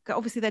about,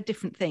 obviously they're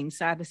different things,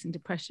 sadness and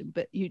depression,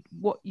 but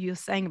what you're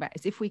saying about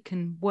is if we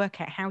can work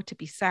out how to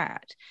be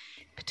sad,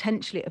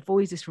 potentially it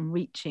avoids us from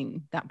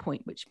reaching that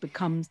point which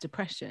becomes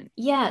depression.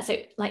 Yeah, so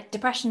like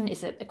depression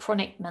is a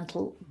chronic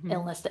mental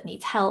illness that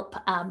needs help,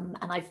 and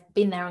I've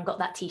been there and got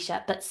that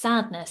t-shirt. But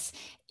sadness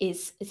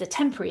is a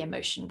temporary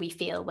emotion we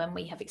feel when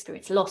we have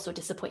experienced loss or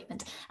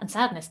disappointment, and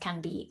sadness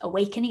can be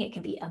awakening. It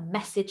can be a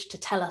message to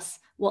tell us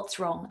what's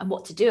wrong and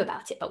what to do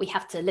about it, but we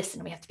have to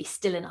listen. We have to be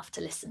still enough to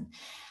listen.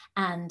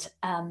 And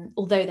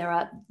although there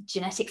are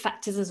genetic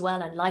factors as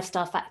well and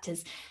lifestyle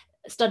factors,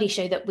 studies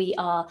show that we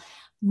are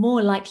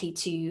more likely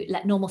to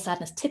let normal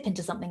sadness tip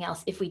into something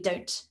else if we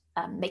don't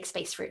make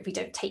space for it, if we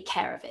don't take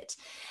care of it.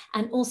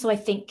 And also I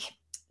think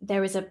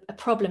there is a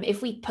problem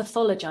if we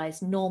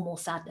pathologize normal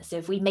sadness. So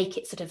if we make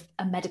it sort of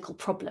a medical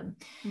problem,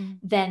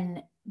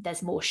 then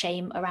there's more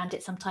shame around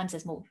it. Sometimes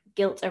there's more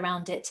guilt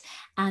around it,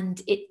 and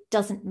it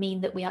doesn't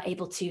mean that we are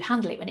able to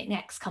handle it when it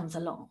next comes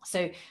along.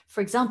 So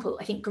for example,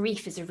 I think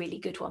grief is a really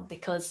good one,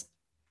 because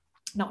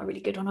not a really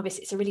good one,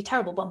 obviously it's a really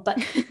terrible one,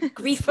 but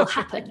grief will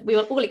happen. We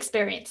will all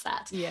experience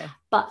that. Yeah.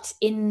 But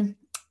to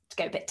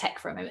go a bit tech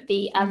for a moment,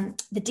 the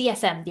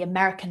DSM, the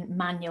American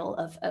Manual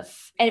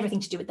of everything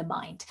to do with the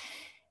mind,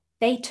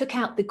 they took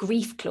out the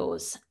grief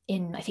clause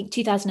in, I think,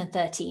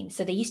 2013.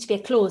 So there used to be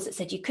a clause that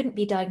said you couldn't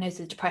be diagnosed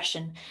with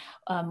depression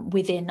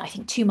within, I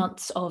think, 2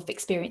 months of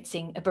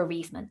experiencing a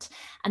bereavement.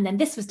 And then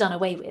this was done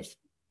away with.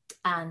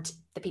 And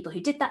the people who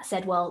did that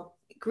said, well,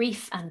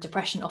 grief and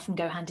depression often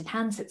go hand in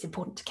hand, so it's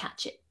important to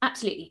catch it.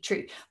 Absolutely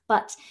true.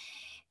 But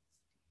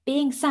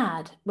being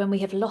sad when we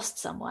have lost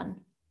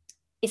someone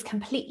is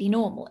completely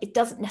normal. It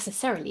doesn't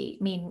necessarily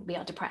mean we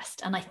are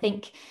depressed. And I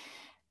think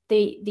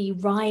the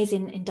rise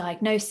in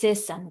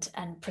diagnosis and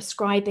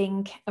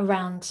prescribing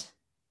around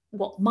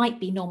what might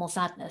be normal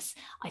sadness,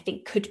 I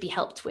think could be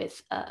helped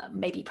with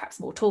maybe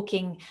perhaps more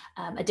talking,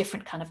 a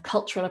different kind of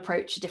cultural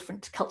approach, a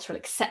different cultural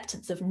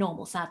acceptance of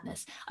normal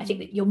sadness. I think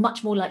that you're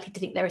much more likely to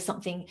think there is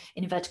something,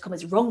 in inverted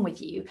commas, wrong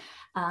with you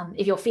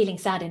if you're feeling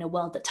sad in a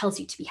world that tells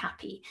you to be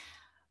happy.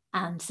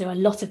 And so a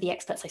lot of the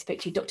experts I spoke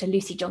to, Dr.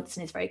 Lucy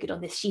Johnson is very good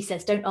on this. She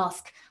says, don't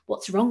ask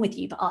what's wrong with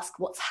you, but ask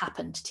what's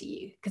happened to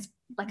you. Because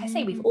like I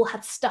say, we've all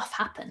had stuff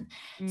happen.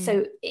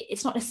 So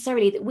it's not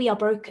necessarily that we are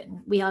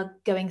broken. We are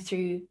going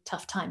through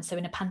tough times. So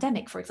in a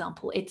pandemic, for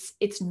example,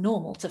 it's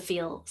normal to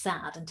feel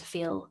sad and to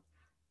feel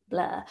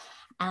blur.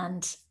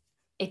 And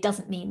it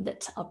doesn't mean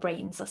that our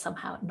brains are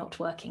somehow not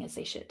working as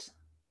they should.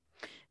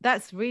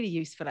 That's really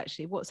useful,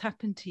 actually. What's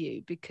happened to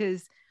you?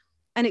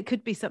 And it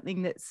could be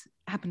something that's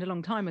happened a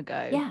long time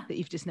ago that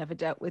you've just never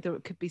dealt with, or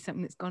it could be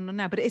something that's gone on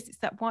now. But it's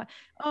that why,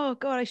 oh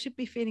God, I should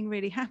be feeling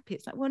really happy.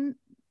 It's like, well,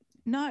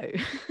 no.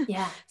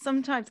 Yeah.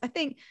 Sometimes I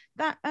think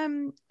that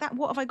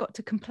what have I got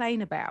to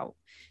complain about?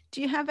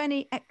 Do you have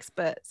any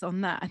experts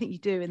on that? I think you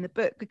do in the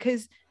book,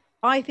 because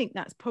I think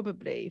that's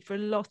probably for a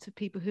lot of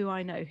people who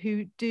I know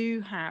who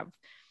do have,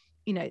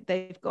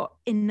 they've got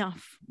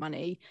enough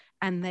money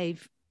and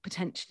they've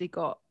potentially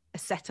got a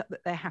setup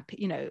that they're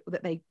happy,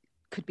 that they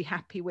could be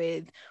happy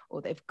with,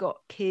 or they've got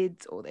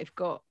kids, or they've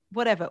got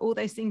whatever, all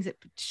those things that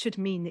should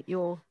mean that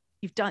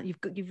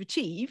you've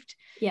achieved.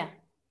 Yeah.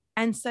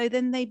 And so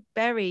then they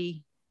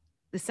bury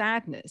the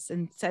sadness,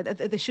 and so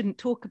they shouldn't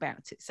talk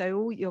about it. So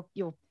all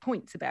your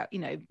points about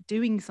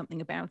doing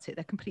something about it,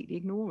 they're completely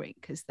ignoring,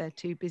 because they're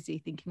too busy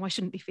thinking, well, I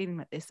shouldn't be feeling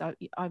like this,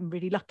 I'm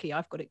really lucky,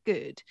 I've got it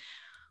good.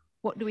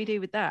 What do we do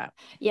with that?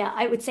 Yeah,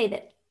 I would say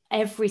that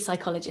every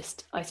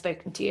psychologist I've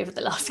spoken to over the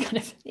last kind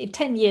of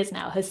 10 years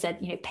now has said,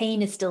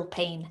 pain is still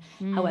pain,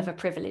 however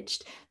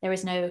privileged. There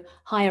is no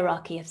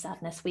hierarchy of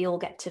sadness. We all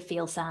get to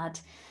feel sad.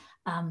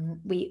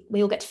 We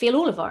all get to feel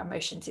all of our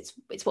emotions.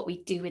 It's what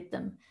we do with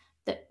them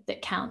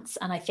that counts.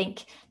 And I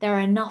think there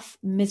are enough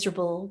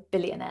miserable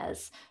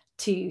billionaires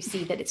to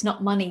see that it's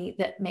not money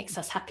that makes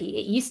us happy.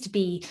 It used to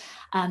be,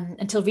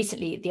 until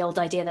recently, the old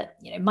idea that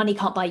money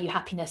can't buy you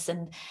happiness,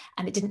 and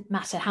it didn't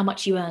matter how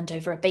much you earned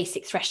over a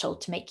basic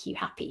threshold to make you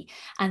happy.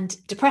 And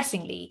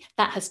depressingly,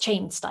 that has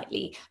changed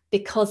slightly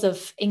because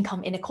of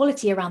income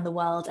inequality around the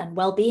world and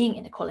well-being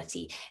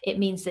inequality. It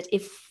means that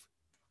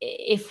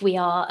if we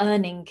are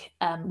earning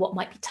what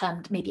might be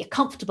termed maybe a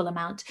comfortable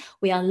amount,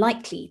 we are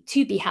likely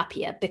to be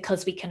happier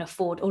because we can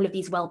afford all of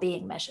these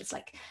well-being measures,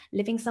 like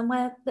living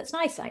somewhere that's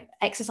nice, like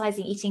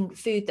exercising, eating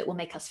food that will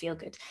make us feel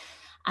good.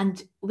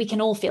 And we can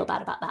all feel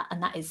bad about that.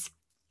 And that is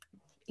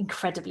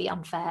incredibly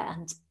unfair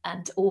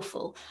and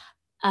awful.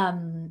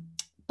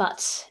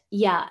 But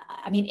yeah,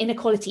 I mean,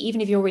 inequality,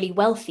 even if you're really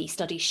wealthy,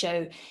 studies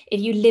show if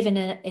you live in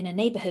a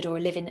neighborhood or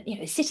live in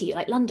a city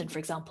like London, for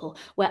example,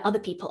 where other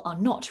people are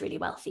not really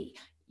wealthy,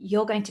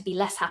 you're going to be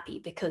less happy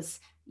because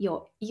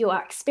you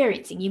are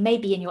experiencing, you may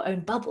be in your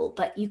own bubble,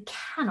 but you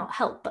cannot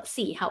help but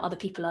see how other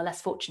people are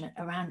less fortunate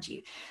around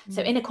you.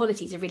 So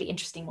inequality is a really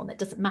interesting one that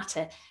doesn't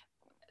matter.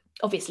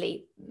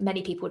 Obviously,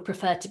 many people would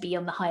prefer to be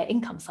on the higher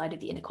income side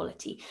of the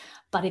inequality,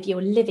 but if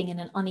you're living in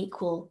an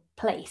unequal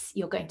place,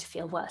 you're going to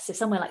feel worse. So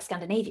somewhere like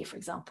Scandinavia, for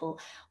example,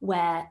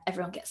 where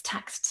everyone gets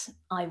taxed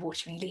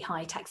eye-wateringly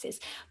high taxes,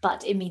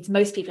 but it means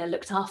most people are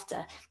looked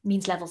after,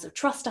 means levels of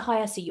trust are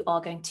higher, so you are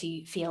going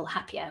to feel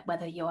happier,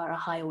 whether you are a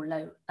high or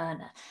low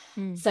earner.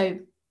 So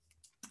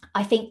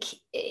I think,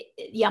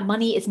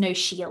 money is no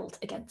shield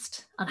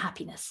against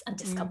unhappiness and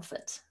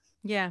discomfort.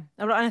 Yeah,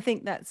 and I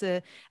think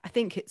I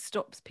think it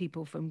stops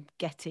people from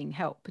getting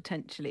help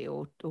potentially,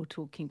 or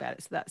talking about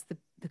it. So that's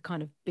the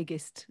kind of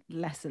biggest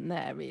lesson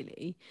there,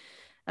 really,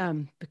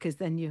 because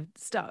then you're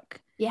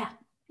stuck. Yeah.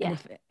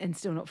 And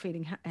still not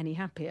feeling any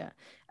happier.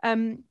 I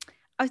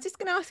was just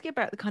going to ask you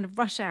about the kind of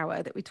rush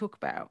hour that we talk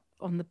about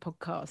on the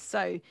podcast.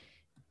 So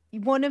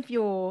one of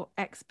your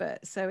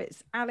experts, so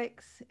it's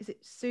Alex, is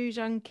it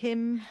Sujung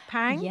Kim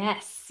Pang?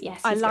 Yes.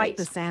 I like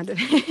the sound of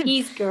him.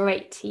 He's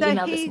great. He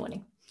emailed this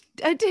morning.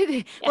 I did.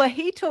 Yeah. Well,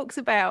 he talks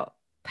about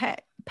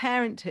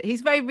parenthood.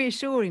 He's very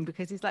reassuring,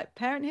 because he's like,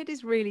 parenthood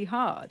is really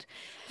hard.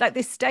 Like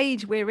this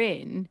stage we're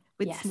in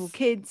with small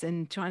kids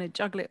and trying to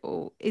juggle it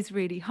all is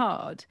really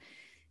hard.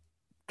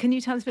 Can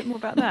you tell us a bit more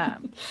about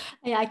that?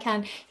 Yeah, I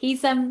can.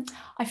 He's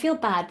I feel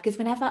bad because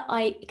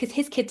because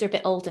his kids are a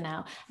bit older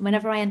now, and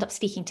whenever I end up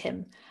speaking to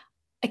him,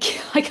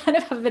 I kind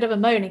of have a bit of a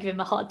moan and give him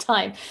a hard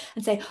time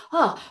and say,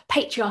 oh,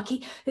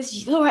 patriarchy, this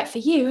is all right for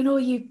you and all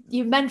you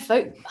men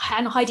folk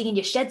hiding in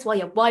your sheds while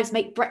your wives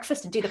make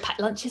breakfast and do the packed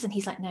lunches. And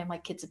he's like, no, my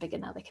kids are bigger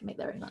now, they can make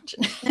their own lunch.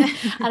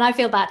 And I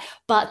feel bad,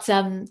 but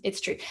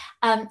it's true.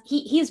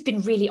 He has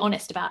been really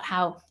honest about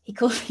how he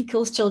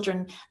calls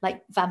children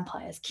like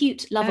vampires,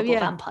 cute, lovable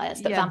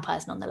vampires, but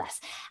vampires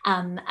nonetheless.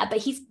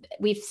 But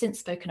we've since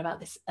spoken about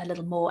this a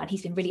little more, and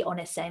he's been really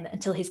honest, saying that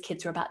until his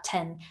kids were about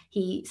 10,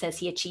 he says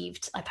he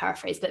achieved, I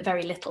paraphrase, but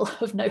very little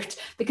of note,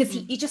 because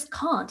you just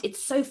can't.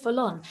 It's so full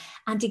on.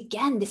 And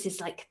again, this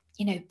is like,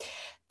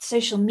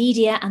 social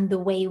media and the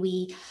way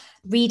we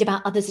read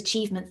about others'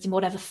 achievements in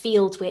whatever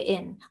field we're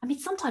in. I mean,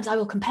 sometimes I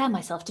will compare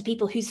myself to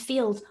people whose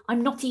field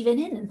I'm not even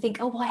in and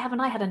think, oh, why haven't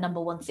I had a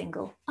 #1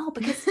 single? Oh,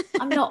 because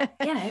I'm not,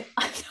 I'm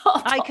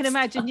not. I can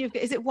imagine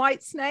is it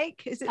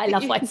Whitesnake? I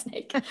love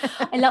Whitesnake.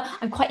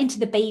 I'm quite into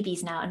the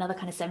Babies now, another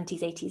kind of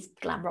 70s, 80s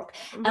glam rock.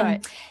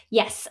 Right.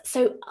 Yes.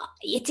 So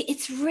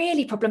it's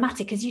really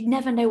problematic because you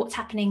never know what's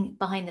happening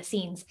behind the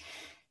scenes.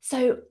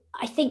 So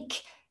I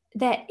think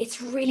that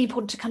it's really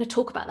important to kind of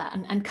talk about that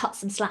and cut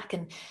some slack,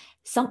 and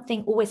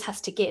something always has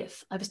to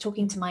give. I was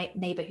talking to my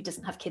neighbor who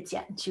doesn't have kids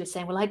yet, and she was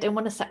saying, well, I don't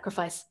want to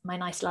sacrifice my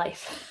nice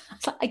life. I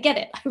was like, I get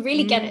it. I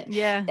really get it.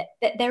 Yeah.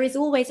 There is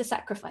always a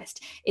sacrifice.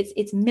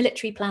 It's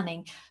military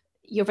planning.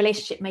 Your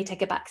relationship may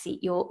take a backseat.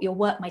 Your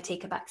work may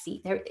take a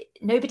backseat.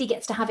 Nobody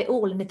gets to have it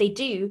all. And if they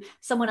do,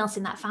 someone else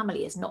in that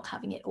family is not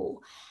having it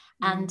all.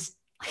 And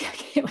I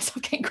get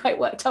myself getting quite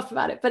worked up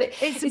about it, but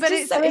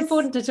it's so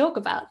important to talk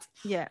about.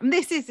 Yeah, and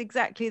this is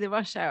exactly the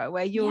rush hour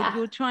where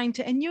you're trying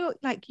to, and you're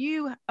like,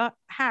 you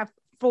have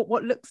for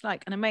what looks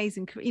like an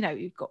amazing,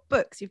 you've got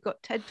books, you've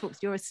got TED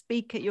Talks, you're a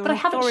speaker, but I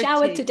haven't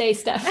showered today,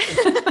 Steph.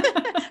 Nor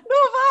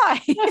have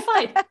I. No,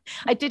 fine.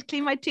 I did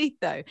clean my teeth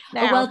though.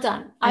 Now, well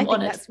done. I think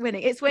that's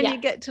winning. It's when you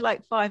get to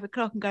like 5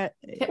 o'clock and go,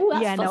 no,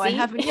 I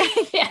haven't.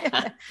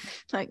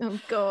 Like,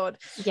 oh God.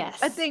 Yes.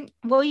 I think,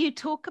 well, you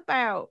talk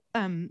about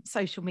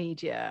social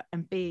media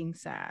and being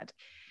sad.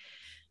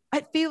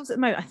 It feels at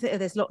the moment, I think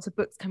there's lots of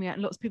books coming out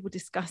and lots of people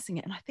discussing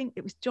it. And I think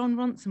it was John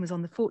Ronson was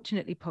on the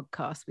Fortunately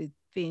podcast with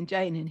V and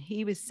Jane, and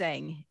he was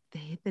saying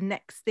the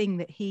next thing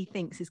that he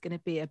thinks is going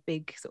to be a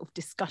big sort of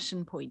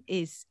discussion point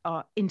is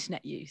our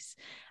internet use,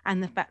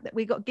 and the fact that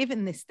we got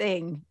given this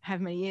thing how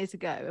many years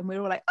ago, and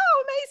we're all like,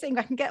 oh, amazing,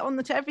 I can get on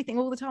to everything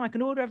all the time, I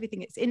can order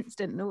everything, it's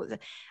instant, and all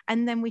that.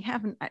 And then we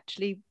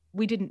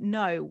didn't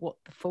know what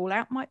the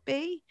fallout might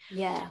be.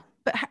 Yeah.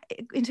 But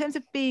in terms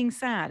of being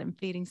sad and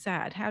feeling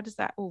sad, how does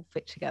that all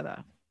fit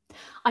together?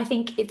 I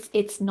think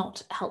it's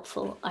not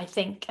helpful. I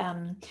think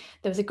there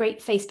was a great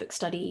Facebook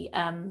study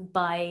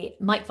by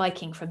Mike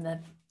Viking from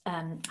the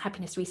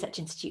Happiness Research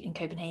Institute in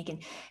Copenhagen.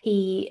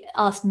 He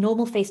asked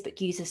normal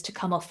Facebook users to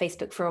come off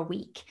Facebook for a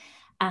week.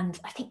 And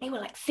I think they were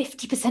like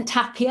 50%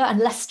 happier and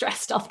less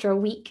stressed after a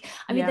week.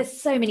 I mean,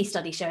 there's so many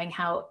studies showing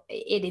how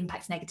it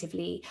impacts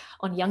negatively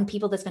on young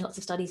people. There's been lots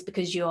of studies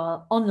because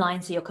you're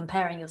online, so you're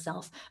comparing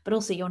yourself, but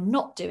also you're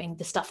not doing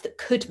the stuff that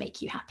could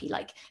make you happy,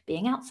 like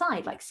being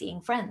outside, like seeing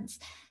friends.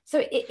 So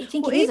I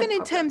think even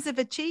in terms of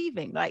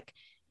achieving, like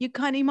you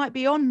might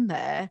be on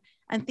there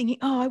and thinking,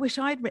 oh, I wish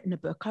I'd written a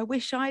book, I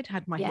wish I'd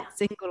had my hit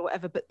single or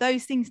whatever, but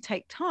those things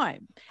take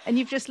time, and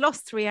you've just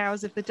lost 3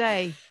 hours of the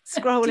day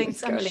scrolling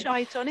some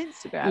shite on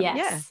Instagram.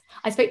 Yes.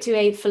 I spoke to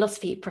a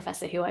philosophy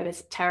professor who I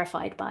was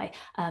terrified by.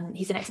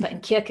 He's an expert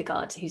in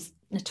Kierkegaard, who's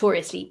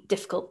notoriously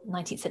difficult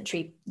 19th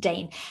century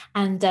Dane,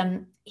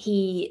 and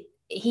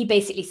he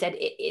basically said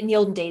in the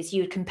olden days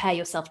you would compare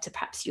yourself to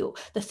perhaps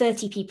the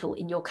 30 people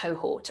in your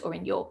cohort or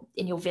in your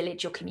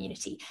village, your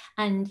community,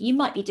 and you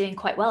might be doing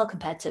quite well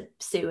compared to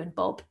Sue and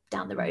Bob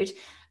down the road,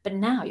 but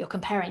now you're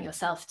comparing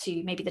yourself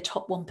to maybe the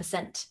top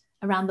 1%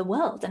 around the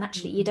world, and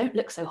actually you don't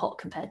look so hot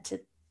compared to,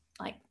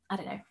 like, I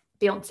don't know,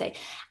 Beyonce,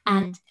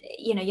 and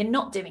you're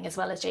not doing as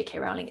well as J.K.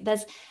 Rowling.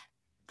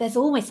 There's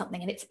always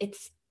something, and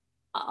it's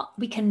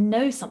we can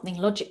know something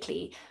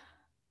logically,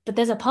 but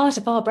there's a part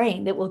of our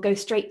brain that will go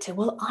straight to,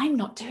 well, I'm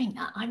not doing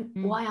that.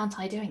 Why aren't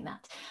I doing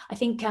that? I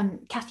think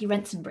Kathy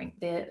Rensenbrink,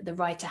 the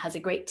writer, has a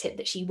great tip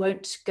that she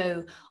won't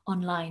go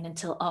online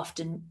until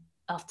after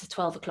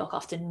 12 o'clock,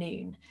 after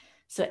noon.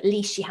 So at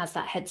least she has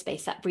that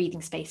headspace, that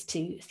breathing space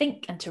to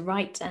think and to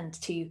write and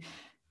to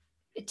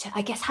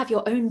I guess, have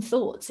your own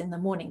thoughts in the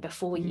morning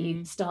before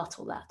you start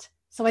all that.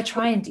 So I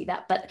try and do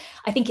that, but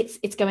I think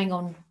it's going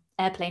on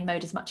airplane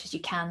mode as much as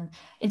you can.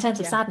 In terms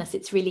of sadness,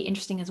 it's really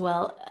interesting as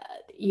well.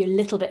 You a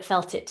little bit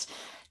felt it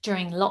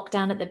during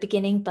lockdown at the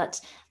beginning,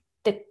 but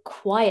the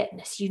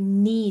quietness, you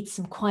need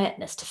some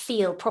quietness to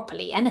feel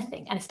properly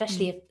anything, and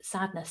especially if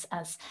sadness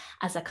as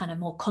a kind of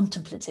more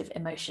contemplative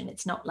emotion.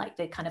 It's not like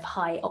the kind of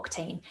high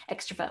octane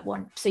extrovert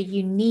one. So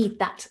you need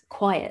that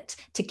quiet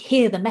to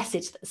hear the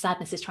message that the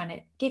sadness is trying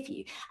to give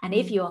you. And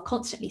if you are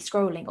constantly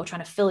scrolling or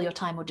trying to fill your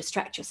time or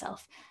distract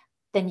yourself,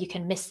 then you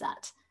can miss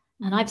that.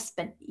 And I've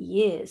spent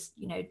years,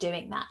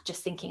 doing that,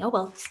 just thinking, oh,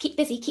 well, just keep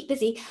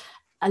busy,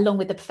 along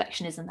with the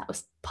perfectionism that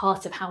was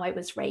part of how I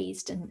was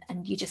raised.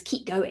 And you just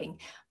keep going.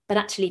 But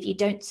actually, if you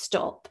don't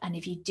stop and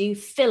if you do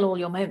fill all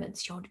your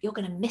moments, you're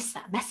going to miss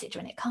that message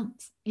when it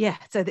comes. Yeah,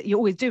 so that you're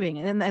always doing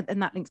it, and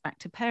that links back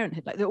to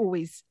parenthood. Like they're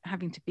always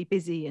having to be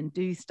busy and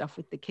do stuff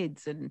with the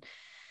kids, and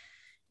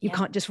you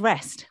can't just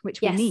rest,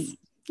 which we need.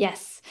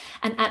 Yes,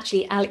 and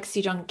actually, Alex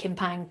Sujong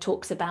Kimpang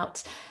talks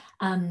about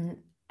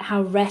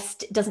how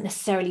rest doesn't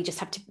necessarily just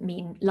have to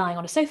mean lying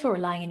on a sofa or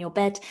lying in your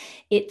bed.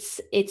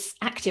 It's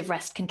active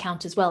rest can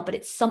count as well, but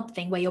it's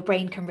something where your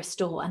brain can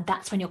restore, and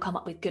that's when you'll come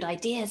up with good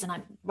ideas. And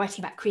I'm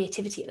writing about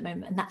creativity at the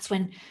moment, and that's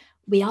when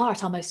we are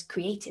at our most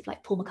creative.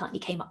 Like Paul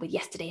McCartney came up with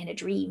Yesterday in a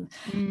Dream.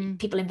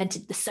 People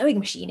invented the sewing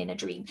machine in a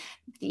dream.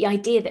 The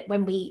idea that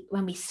when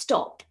we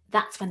stop,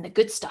 that's when the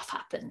good stuff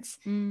happens.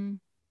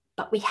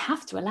 But we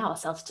have to allow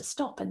ourselves to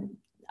stop, and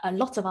a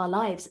lot of our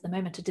lives at the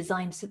moment are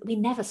designed so that we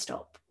never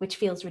stop, which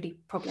feels really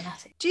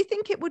problematic. Do you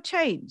think it will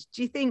change?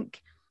 Do you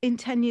think in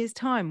 10 years'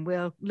 time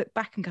we'll look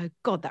back and go,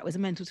 God, that was a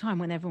mental time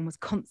when everyone was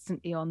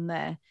constantly on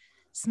their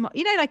smart,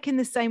 like in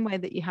the same way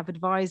that you have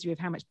advisory of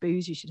how much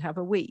booze you should have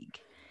a week?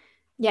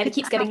 Yeah, and it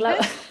keeps getting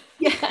lower.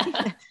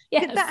 Yeah.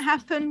 Yes. Could that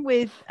happen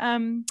with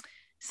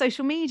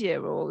social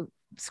media or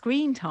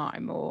screen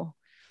time? Or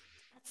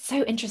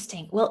so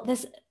interesting. Well,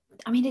 there's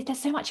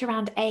so much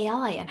around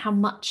AI and how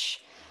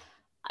much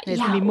there's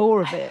going to be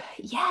more of it.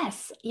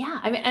 Yes. Yeah.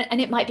 I mean,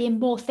 and it might be in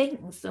more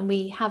things than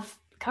we have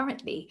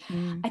currently.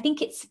 I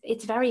think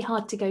it's very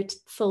hard to go to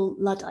full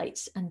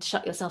Luddite and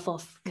shut yourself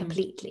off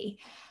completely.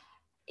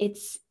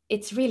 It's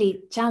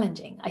really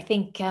challenging. I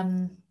think,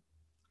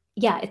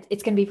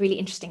 it's going to be really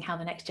interesting how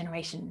the next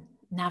generation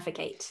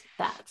navigate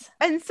that.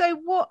 And so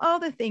what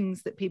are the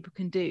things that people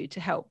can do to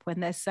help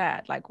when they're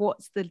sad? Like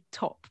what's the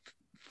top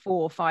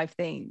 4 or 5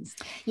 things?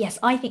 Yes,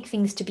 I think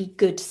things to be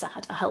good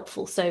sad are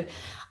helpful. So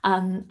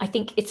I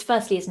think it's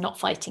firstly is not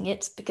fighting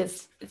it,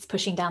 because it's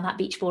pushing down that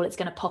beach ball, it's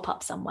going to pop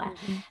up somewhere.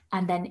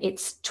 And then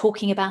it's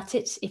talking about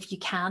it if you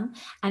can.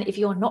 And if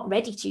you're not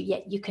ready to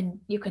yet, you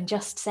can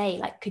just say,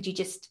 like, could you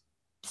just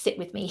sit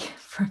with me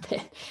for a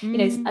bit?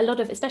 A lot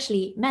of,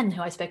 especially men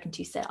who I've spoken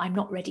to, said, I'm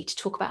not ready to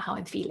talk about how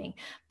I'm feeling,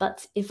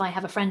 but if I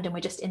have a friend and we're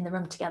just in the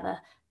room together,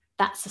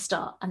 that's the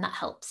start, and that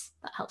helps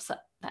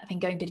that thing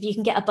going. But if you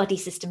can get a buddy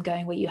system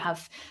going where you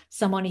have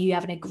someone who you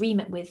have an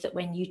agreement with, that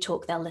when you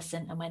talk they'll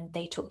listen, and when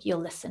they talk you'll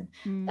listen,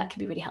 that can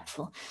be really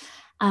helpful.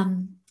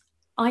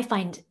 I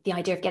find the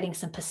idea of getting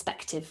some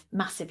perspective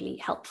massively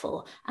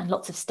helpful, and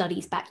lots of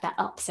studies back that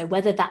up. So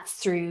whether that's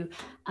through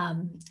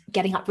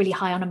getting up really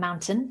high on a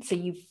mountain, so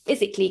you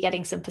physically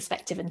getting some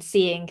perspective and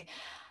seeing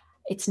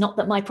it's not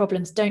that my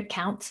problems don't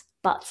count,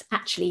 but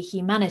actually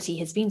humanity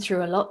has been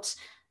through a lot,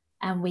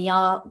 and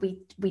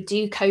we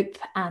do cope,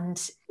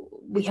 and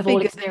we have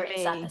all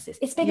experienced sadnesses.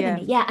 It's bigger than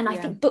me. Yeah. And I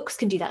think books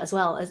can do that as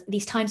well. As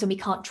these times when we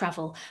can't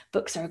travel,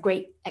 books are a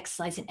great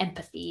exercise in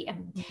empathy.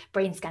 And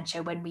Brain Scan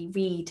show, when we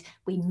read,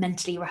 we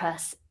mentally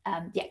rehearse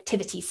the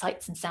activities,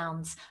 sights and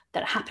sounds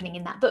that are happening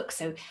in that book.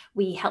 So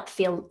we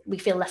feel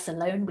less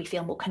alone. We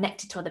feel more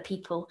connected to other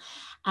people.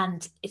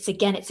 And it's a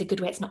good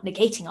way. It's not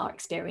negating our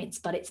experience,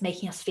 but it's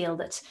making us feel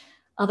that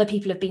other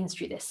people have been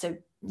through this. So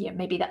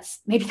maybe that's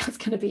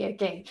going to be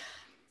okay.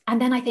 And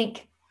then I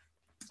think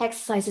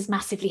exercise is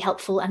massively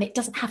helpful, and it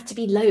doesn't have to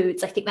be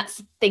loads. I think that's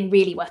the thing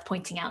really worth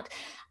pointing out.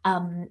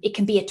 It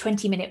can be a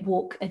 20-minute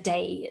walk a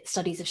day.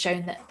 Studies have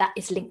shown that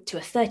is linked to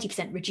a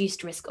 30%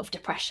 reduced risk of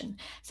depression.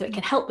 So it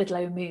can help with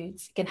low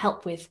moods. It can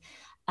help with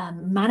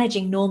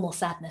managing normal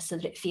sadness so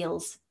that it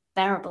feels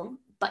bearable,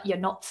 but you're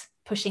not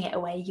pushing it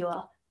away.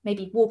 You're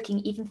maybe walking,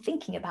 even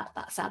thinking about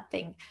that sad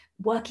thing,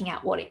 working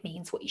out what it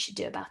means, what you should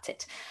do about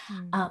it.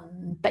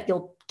 But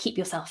you'll keep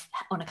yourself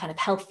on a kind of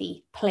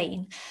healthy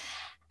plane.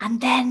 And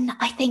then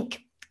I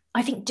think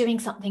doing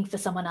something for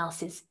someone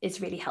else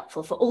is really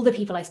helpful. For all the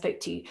people I spoke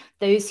to,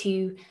 those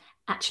who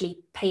actually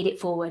paid it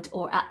forward,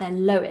 or at their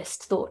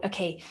lowest thought,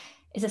 okay,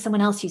 is there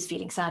someone else who's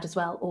feeling sad as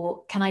well?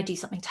 Or can I do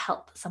something to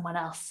help someone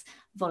else?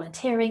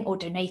 Volunteering or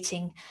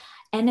donating,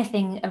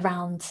 anything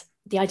around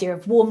the idea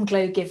of warm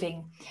glow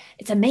giving.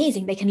 It's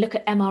amazing. They can look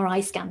at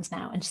MRI scans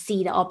now and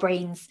see that our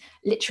brains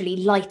literally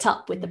light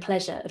up with the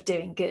pleasure of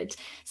doing good.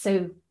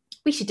 So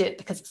we should do it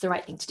because it's the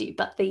right thing to do.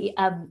 But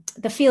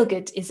the feel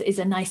good is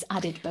a nice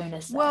added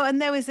bonus there. Well,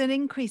 and there was an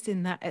increase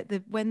in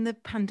that when the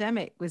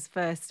pandemic was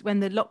when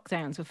the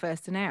lockdowns were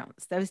first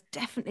announced. There was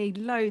definitely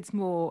loads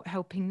more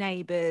helping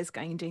neighbours,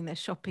 going and doing their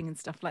shopping and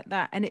stuff like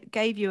that. And it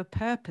gave you a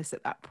purpose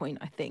at that point,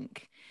 I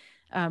think.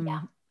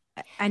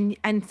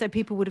 And so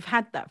people would have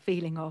had that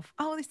feeling of,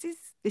 oh,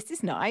 this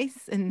is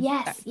nice, and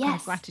that kind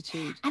of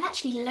gratitude. And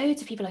actually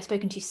loads of people I've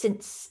spoken to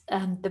since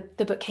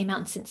the book came out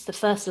and since the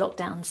first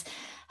lockdowns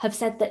have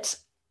said that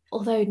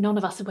although none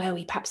of us are where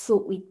we perhaps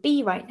thought we'd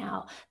be right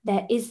now,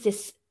 there is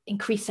this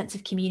increased sense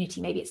of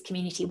community. Maybe it's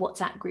community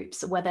WhatsApp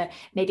groups, or whether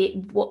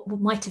maybe what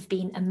might have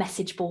been a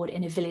message board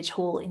in a village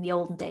hall in the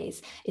olden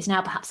days is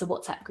now perhaps a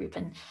WhatsApp group,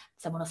 and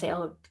someone will say,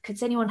 oh,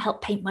 could anyone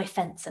help paint my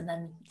fence? And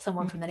then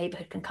someone from the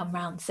neighborhood can come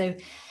round. So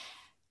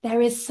there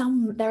are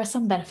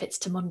some benefits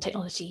to modern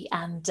technology,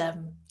 and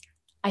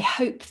I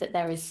hope that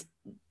there is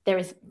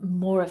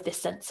more of this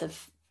sense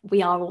of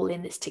we are all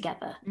in this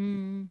together.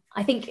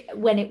 I think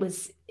when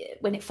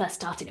it first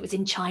started, it was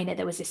in China,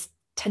 there was this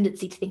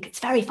tendency to think it's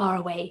very far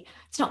away,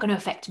 it's not going to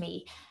affect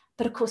me,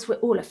 but of course we're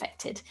all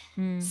affected.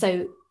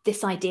 So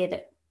this idea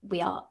that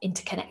we are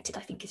interconnected, I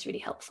think, is really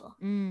helpful.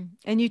 And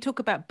you talk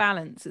about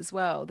balance as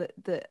well,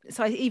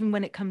 so even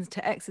when it comes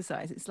to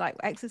exercise, it's like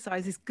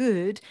exercise is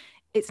good.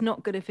 It's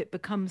not good if it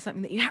becomes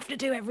something that you have to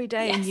do every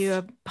day, and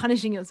you're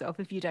punishing yourself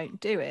if you don't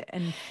do it.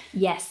 And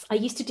yes, I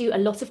used to do a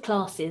lot of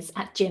classes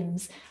at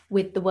gyms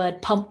with the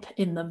word pump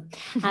in them,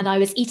 and I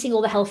was eating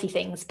all the healthy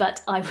things,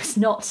 but I was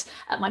not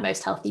at my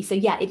most healthy. So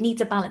yeah, it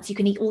needs a balance. You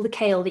can eat all the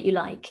kale that you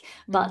like,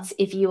 but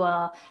if you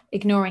are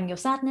ignoring your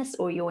sadness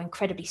or you're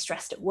incredibly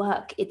stressed at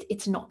work,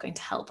 it's not going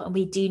to help. And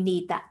we do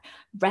need that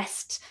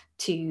rest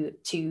to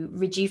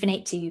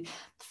rejuvenate, to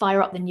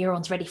fire up the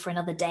neurons ready for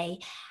another day.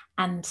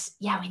 And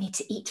yeah, we need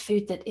to eat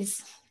food that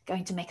is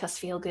going to make us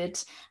feel good,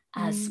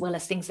 as well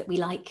as things that we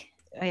like.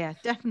 Oh, yeah,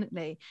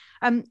 definitely.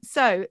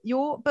 So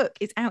your book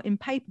is out in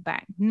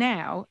paperback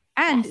now,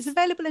 and it's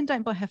available in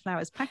Don't Buy Her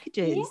Flowers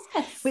packages,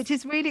 which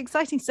is really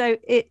exciting. So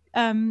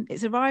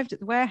it's arrived at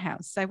the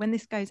warehouse. So when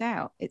this goes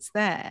out, it's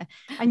there.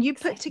 And you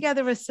put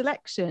together a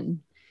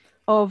selection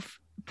of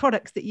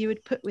products that you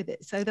would put with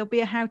it. So there'll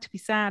be a How to Be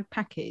Sad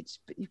package,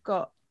 but you've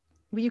got,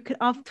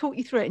 I'll talk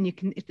you through it, and you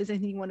can, if there's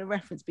anything you want to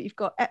reference, but you've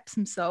got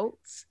Epsom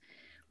salts,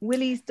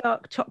 Willie's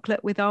dark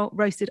chocolate with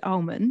roasted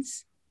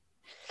almonds,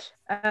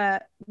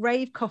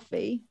 rave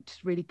coffee, which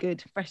is really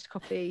good, fresh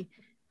coffee,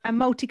 and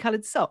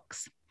multicolored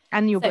socks,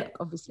 and your book,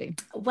 obviously.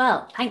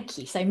 Well, thank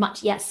you so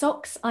much. Yeah,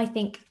 socks, I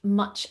think,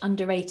 much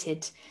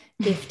underrated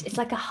gift. It's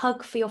like a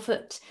hug for your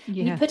foot.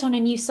 You put on a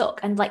new sock,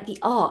 and like the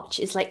arch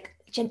is like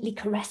gently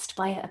caressed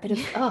by a bit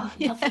of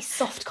lovely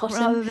soft cotton,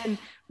 rather than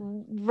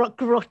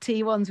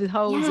grotty ones with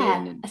holes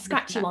in, a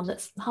scratchy one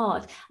that's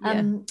hard.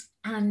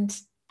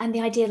 And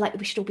the idea, like,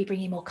 we should all be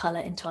bringing more colour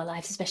into our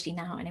lives, especially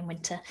now and in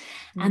winter.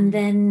 And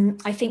then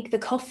I think the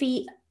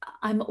coffee,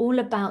 I'm all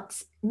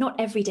about, not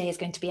every day is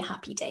going to be a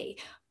happy day,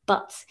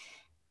 but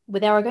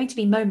there are going to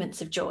be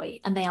moments of joy,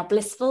 and they are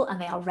blissful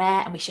and they are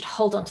rare, and we should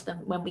hold on to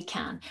them when we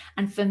can.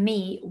 And for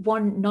me,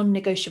 one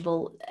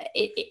non-negotiable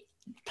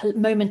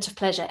moment of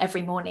pleasure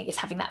every morning is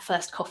having that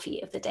first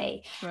coffee of the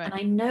day. And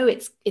I know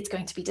it's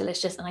going to be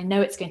delicious, and I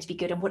know it's going to be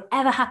good, and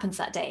whatever happens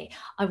that day,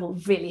 I will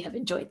really have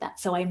enjoyed that.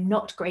 So I'm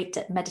not great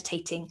at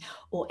meditating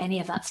or any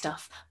of that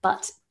stuff,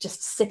 but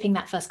just sipping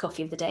that first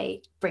coffee of the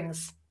day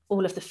brings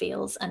all of the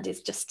feels and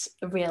is just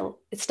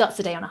it starts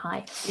the day on a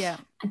high.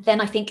 And then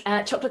I think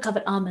chocolate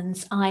covered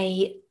almonds,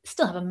 I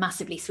still have a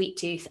massively sweet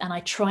tooth, and I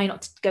try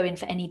not to go in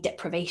for any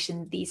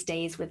deprivation these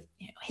days with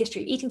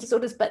history of eating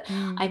disorders, but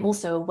I'm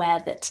also aware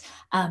that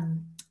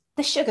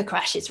the sugar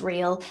crash is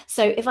real.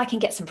 So if I can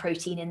get some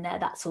protein in there,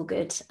 that's all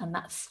good. And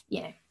that's,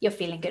 you're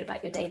feeling good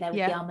about your day there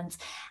with the almonds.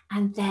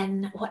 And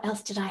then what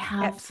else did I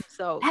have?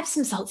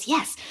 Epsom salts,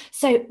 yes.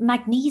 So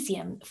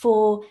magnesium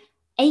for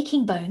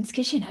aching bones,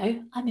 because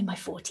I'm in my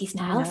 40s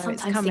now,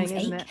 sometimes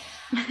things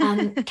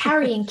ache.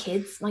 Carrying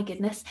kids, my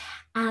goodness.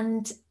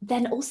 And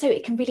then also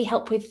it can really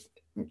help with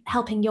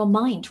helping your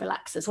mind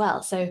relax as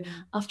well. So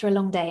after a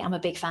long day, I'm a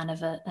big fan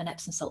of an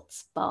Epsom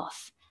salts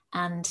bath,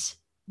 and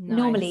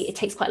normally it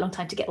takes quite a long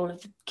time to get all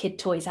of the kid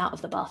toys out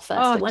of the bath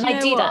first, but when I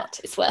do that,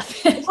 it's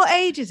worth it. What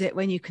age is it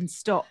when you can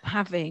stop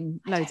having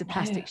loads of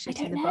plastic shit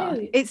in the bath?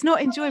 It's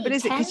not enjoyable,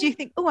 is it? Because you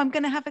think, I'm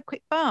going to have a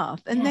quick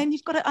bath, and then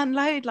you've got to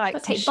unload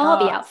take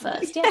Barbie out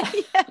first.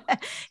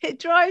 It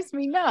drives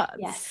me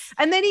nuts.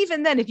 And then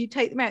even then, if you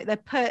take them out, they're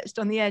perched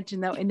on the edge,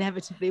 and they'll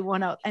inevitably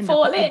end up at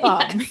the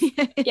bum.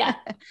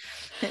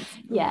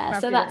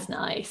 So that's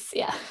nice.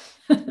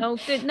 Oh,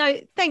 good. No,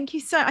 thank you.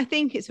 So I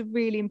think it's a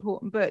really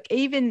important book.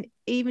 Even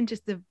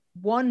just the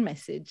one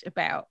message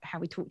about how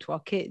we talk to our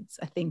kids,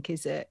 I think,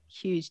 is a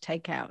huge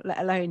takeout, let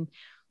alone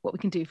what we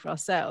can do for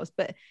ourselves.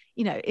 But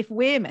if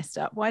we're messed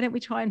up, why don't we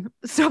try and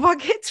stop our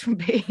kids from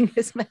being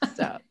as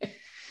messed up?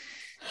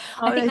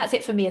 I think that's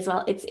it for me as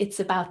well. It's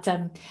about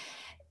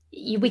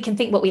we can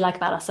think what we like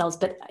about ourselves,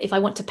 but if I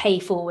want to pay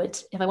forward,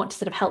 if I want to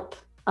sort of help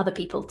other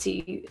people to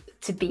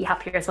be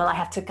happier as well, I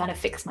have to kind of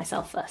fix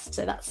myself first.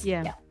 So that's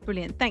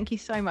brilliant. Thank you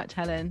so much,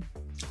 Helen.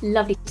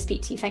 Lovely to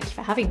speak to you. Thank you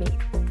for having me.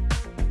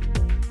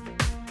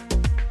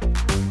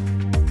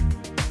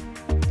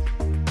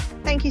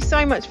 Thank you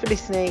so much for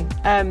listening.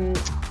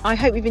 I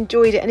hope you've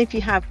enjoyed it, and if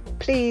you have,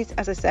 please,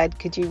 as I said,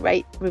 could you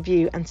rate,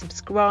 review and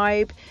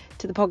subscribe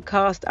to the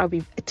podcast? I'll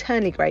be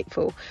eternally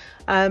grateful.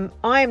 I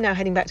am now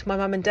heading back to my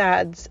mum and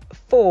dad's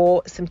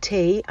for some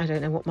tea. I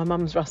don't know what my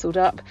mum's rustled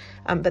up,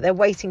 but they're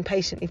waiting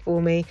patiently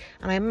for me,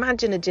 and I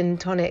imagine a gin and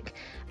tonic.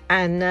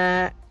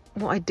 And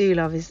what I do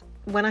love is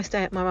when I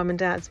stay at my mum and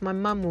dad's, my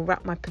mum will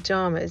wrap my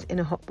pyjamas in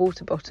a hot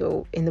water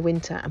bottle in the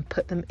winter and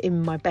put them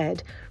in my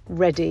bed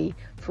ready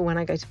for when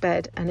I go to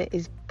bed, and it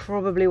is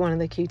probably one of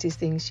the cutest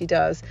things she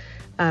does.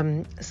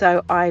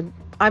 So I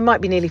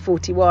might be nearly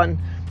 41,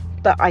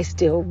 but I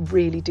still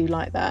really do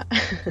like that.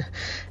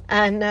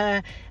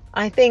 And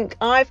I think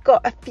I've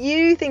got a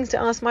few things to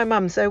ask my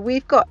mum. So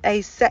we've got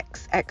a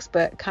sex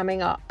expert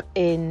coming up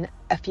in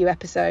a few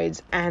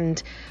episodes,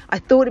 and I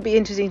thought it'd be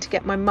interesting to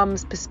get my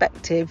mum's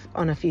perspective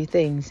on a few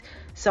things.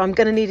 So I'm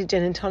going to need a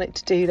gin and tonic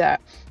to do that.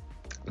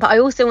 But I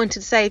also wanted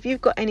to say, if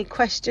you've got any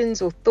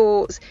questions or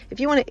thoughts, if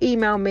you want to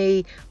email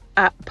me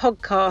at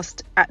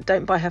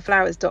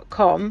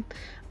podcast@don'tbuyherflowers.com,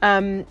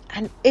 and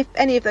if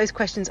any of those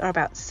questions are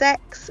about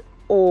sex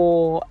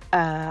or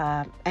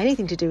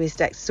anything to do with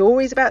sex,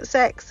 stories about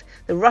sex,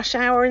 the rush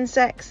hour in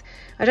sex,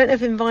 I don't know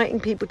if inviting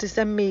people to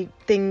send me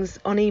things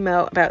on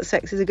email about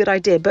sex is a good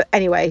idea, but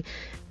anyway,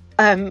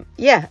 and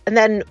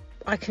then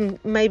I can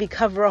maybe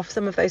cover off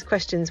some of those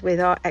questions with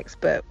our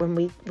expert when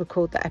we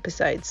record that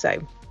episode. So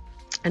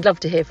I'd love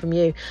to hear from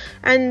you.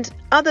 And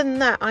other than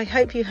that, I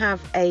hope you have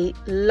a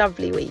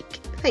lovely week.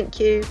 Thank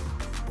you.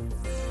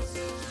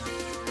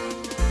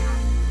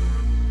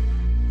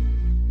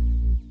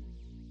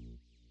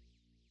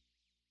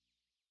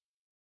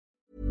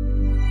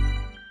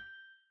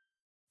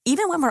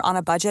 Even when we're on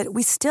a budget,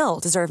 we still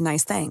deserve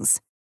nice things.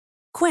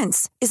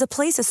 Quince is a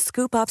place to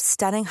scoop up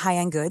stunning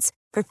high-end goods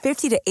for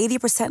 50 to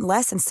 80%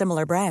 less than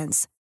similar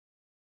brands.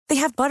 They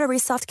have buttery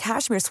soft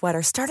cashmere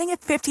sweaters starting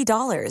at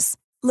 $50,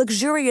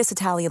 luxurious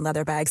Italian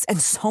leather bags, and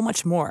so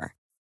much more.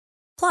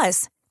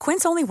 Plus,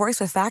 Quince only works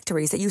with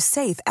factories that use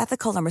safe,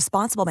 ethical, and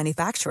responsible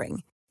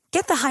manufacturing.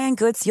 Get the high-end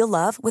goods you'll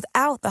love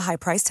without the high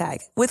price tag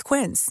with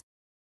Quince.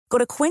 Go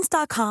to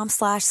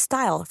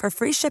quince.com/style for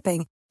free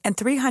shipping and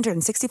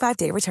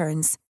 365-day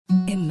returns.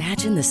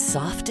 Imagine the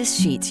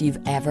softest sheets you've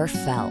ever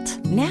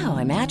felt. Now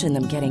imagine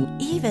them getting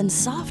even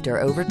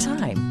softer over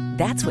time.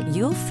 That's what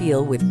you'll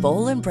feel with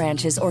Boll &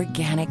 Branch's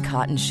organic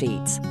cotton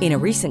sheets. In a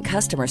recent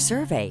customer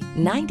survey,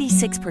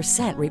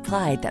 96%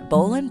 replied that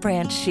Boll &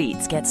 Branch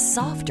sheets get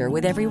softer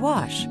with every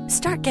wash.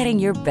 Start getting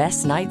your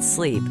best night's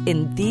sleep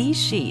in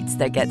these sheets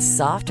that get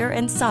softer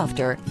and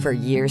softer for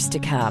years to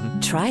come.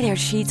 Try their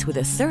sheets with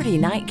a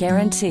 30-night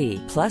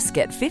guarantee. Plus,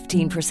 get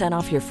 15%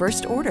 off your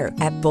first order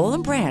at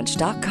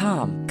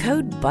bollandbranch.com.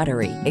 Code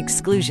BUTTERY.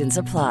 Exclusions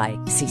apply.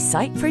 See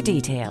site for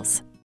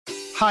details.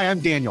 Hi, I'm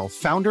Daniel,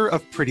 founder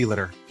of Pretty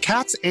Litter.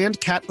 Cats and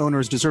cat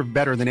owners deserve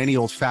better than any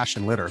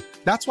old-fashioned litter.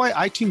 That's why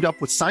I teamed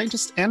up with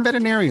scientists and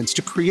veterinarians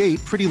to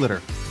create Pretty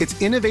Litter.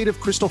 Its innovative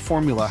crystal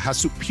formula has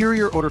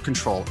superior odor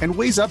control and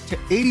weighs up to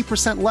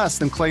 80% less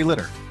than clay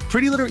litter.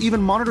 Pretty Litter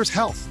even monitors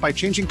health by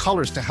changing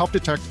colors to help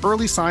detect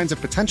early signs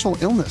of potential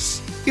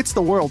illness. It's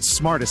the world's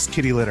smartest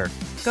kitty litter.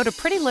 Go to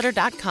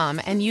prettylitter.com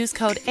and use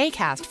code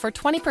ACAST for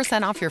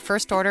 20% off your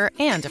first order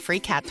and a free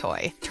cat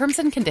toy. Terms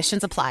and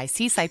conditions apply.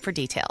 See site for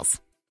details.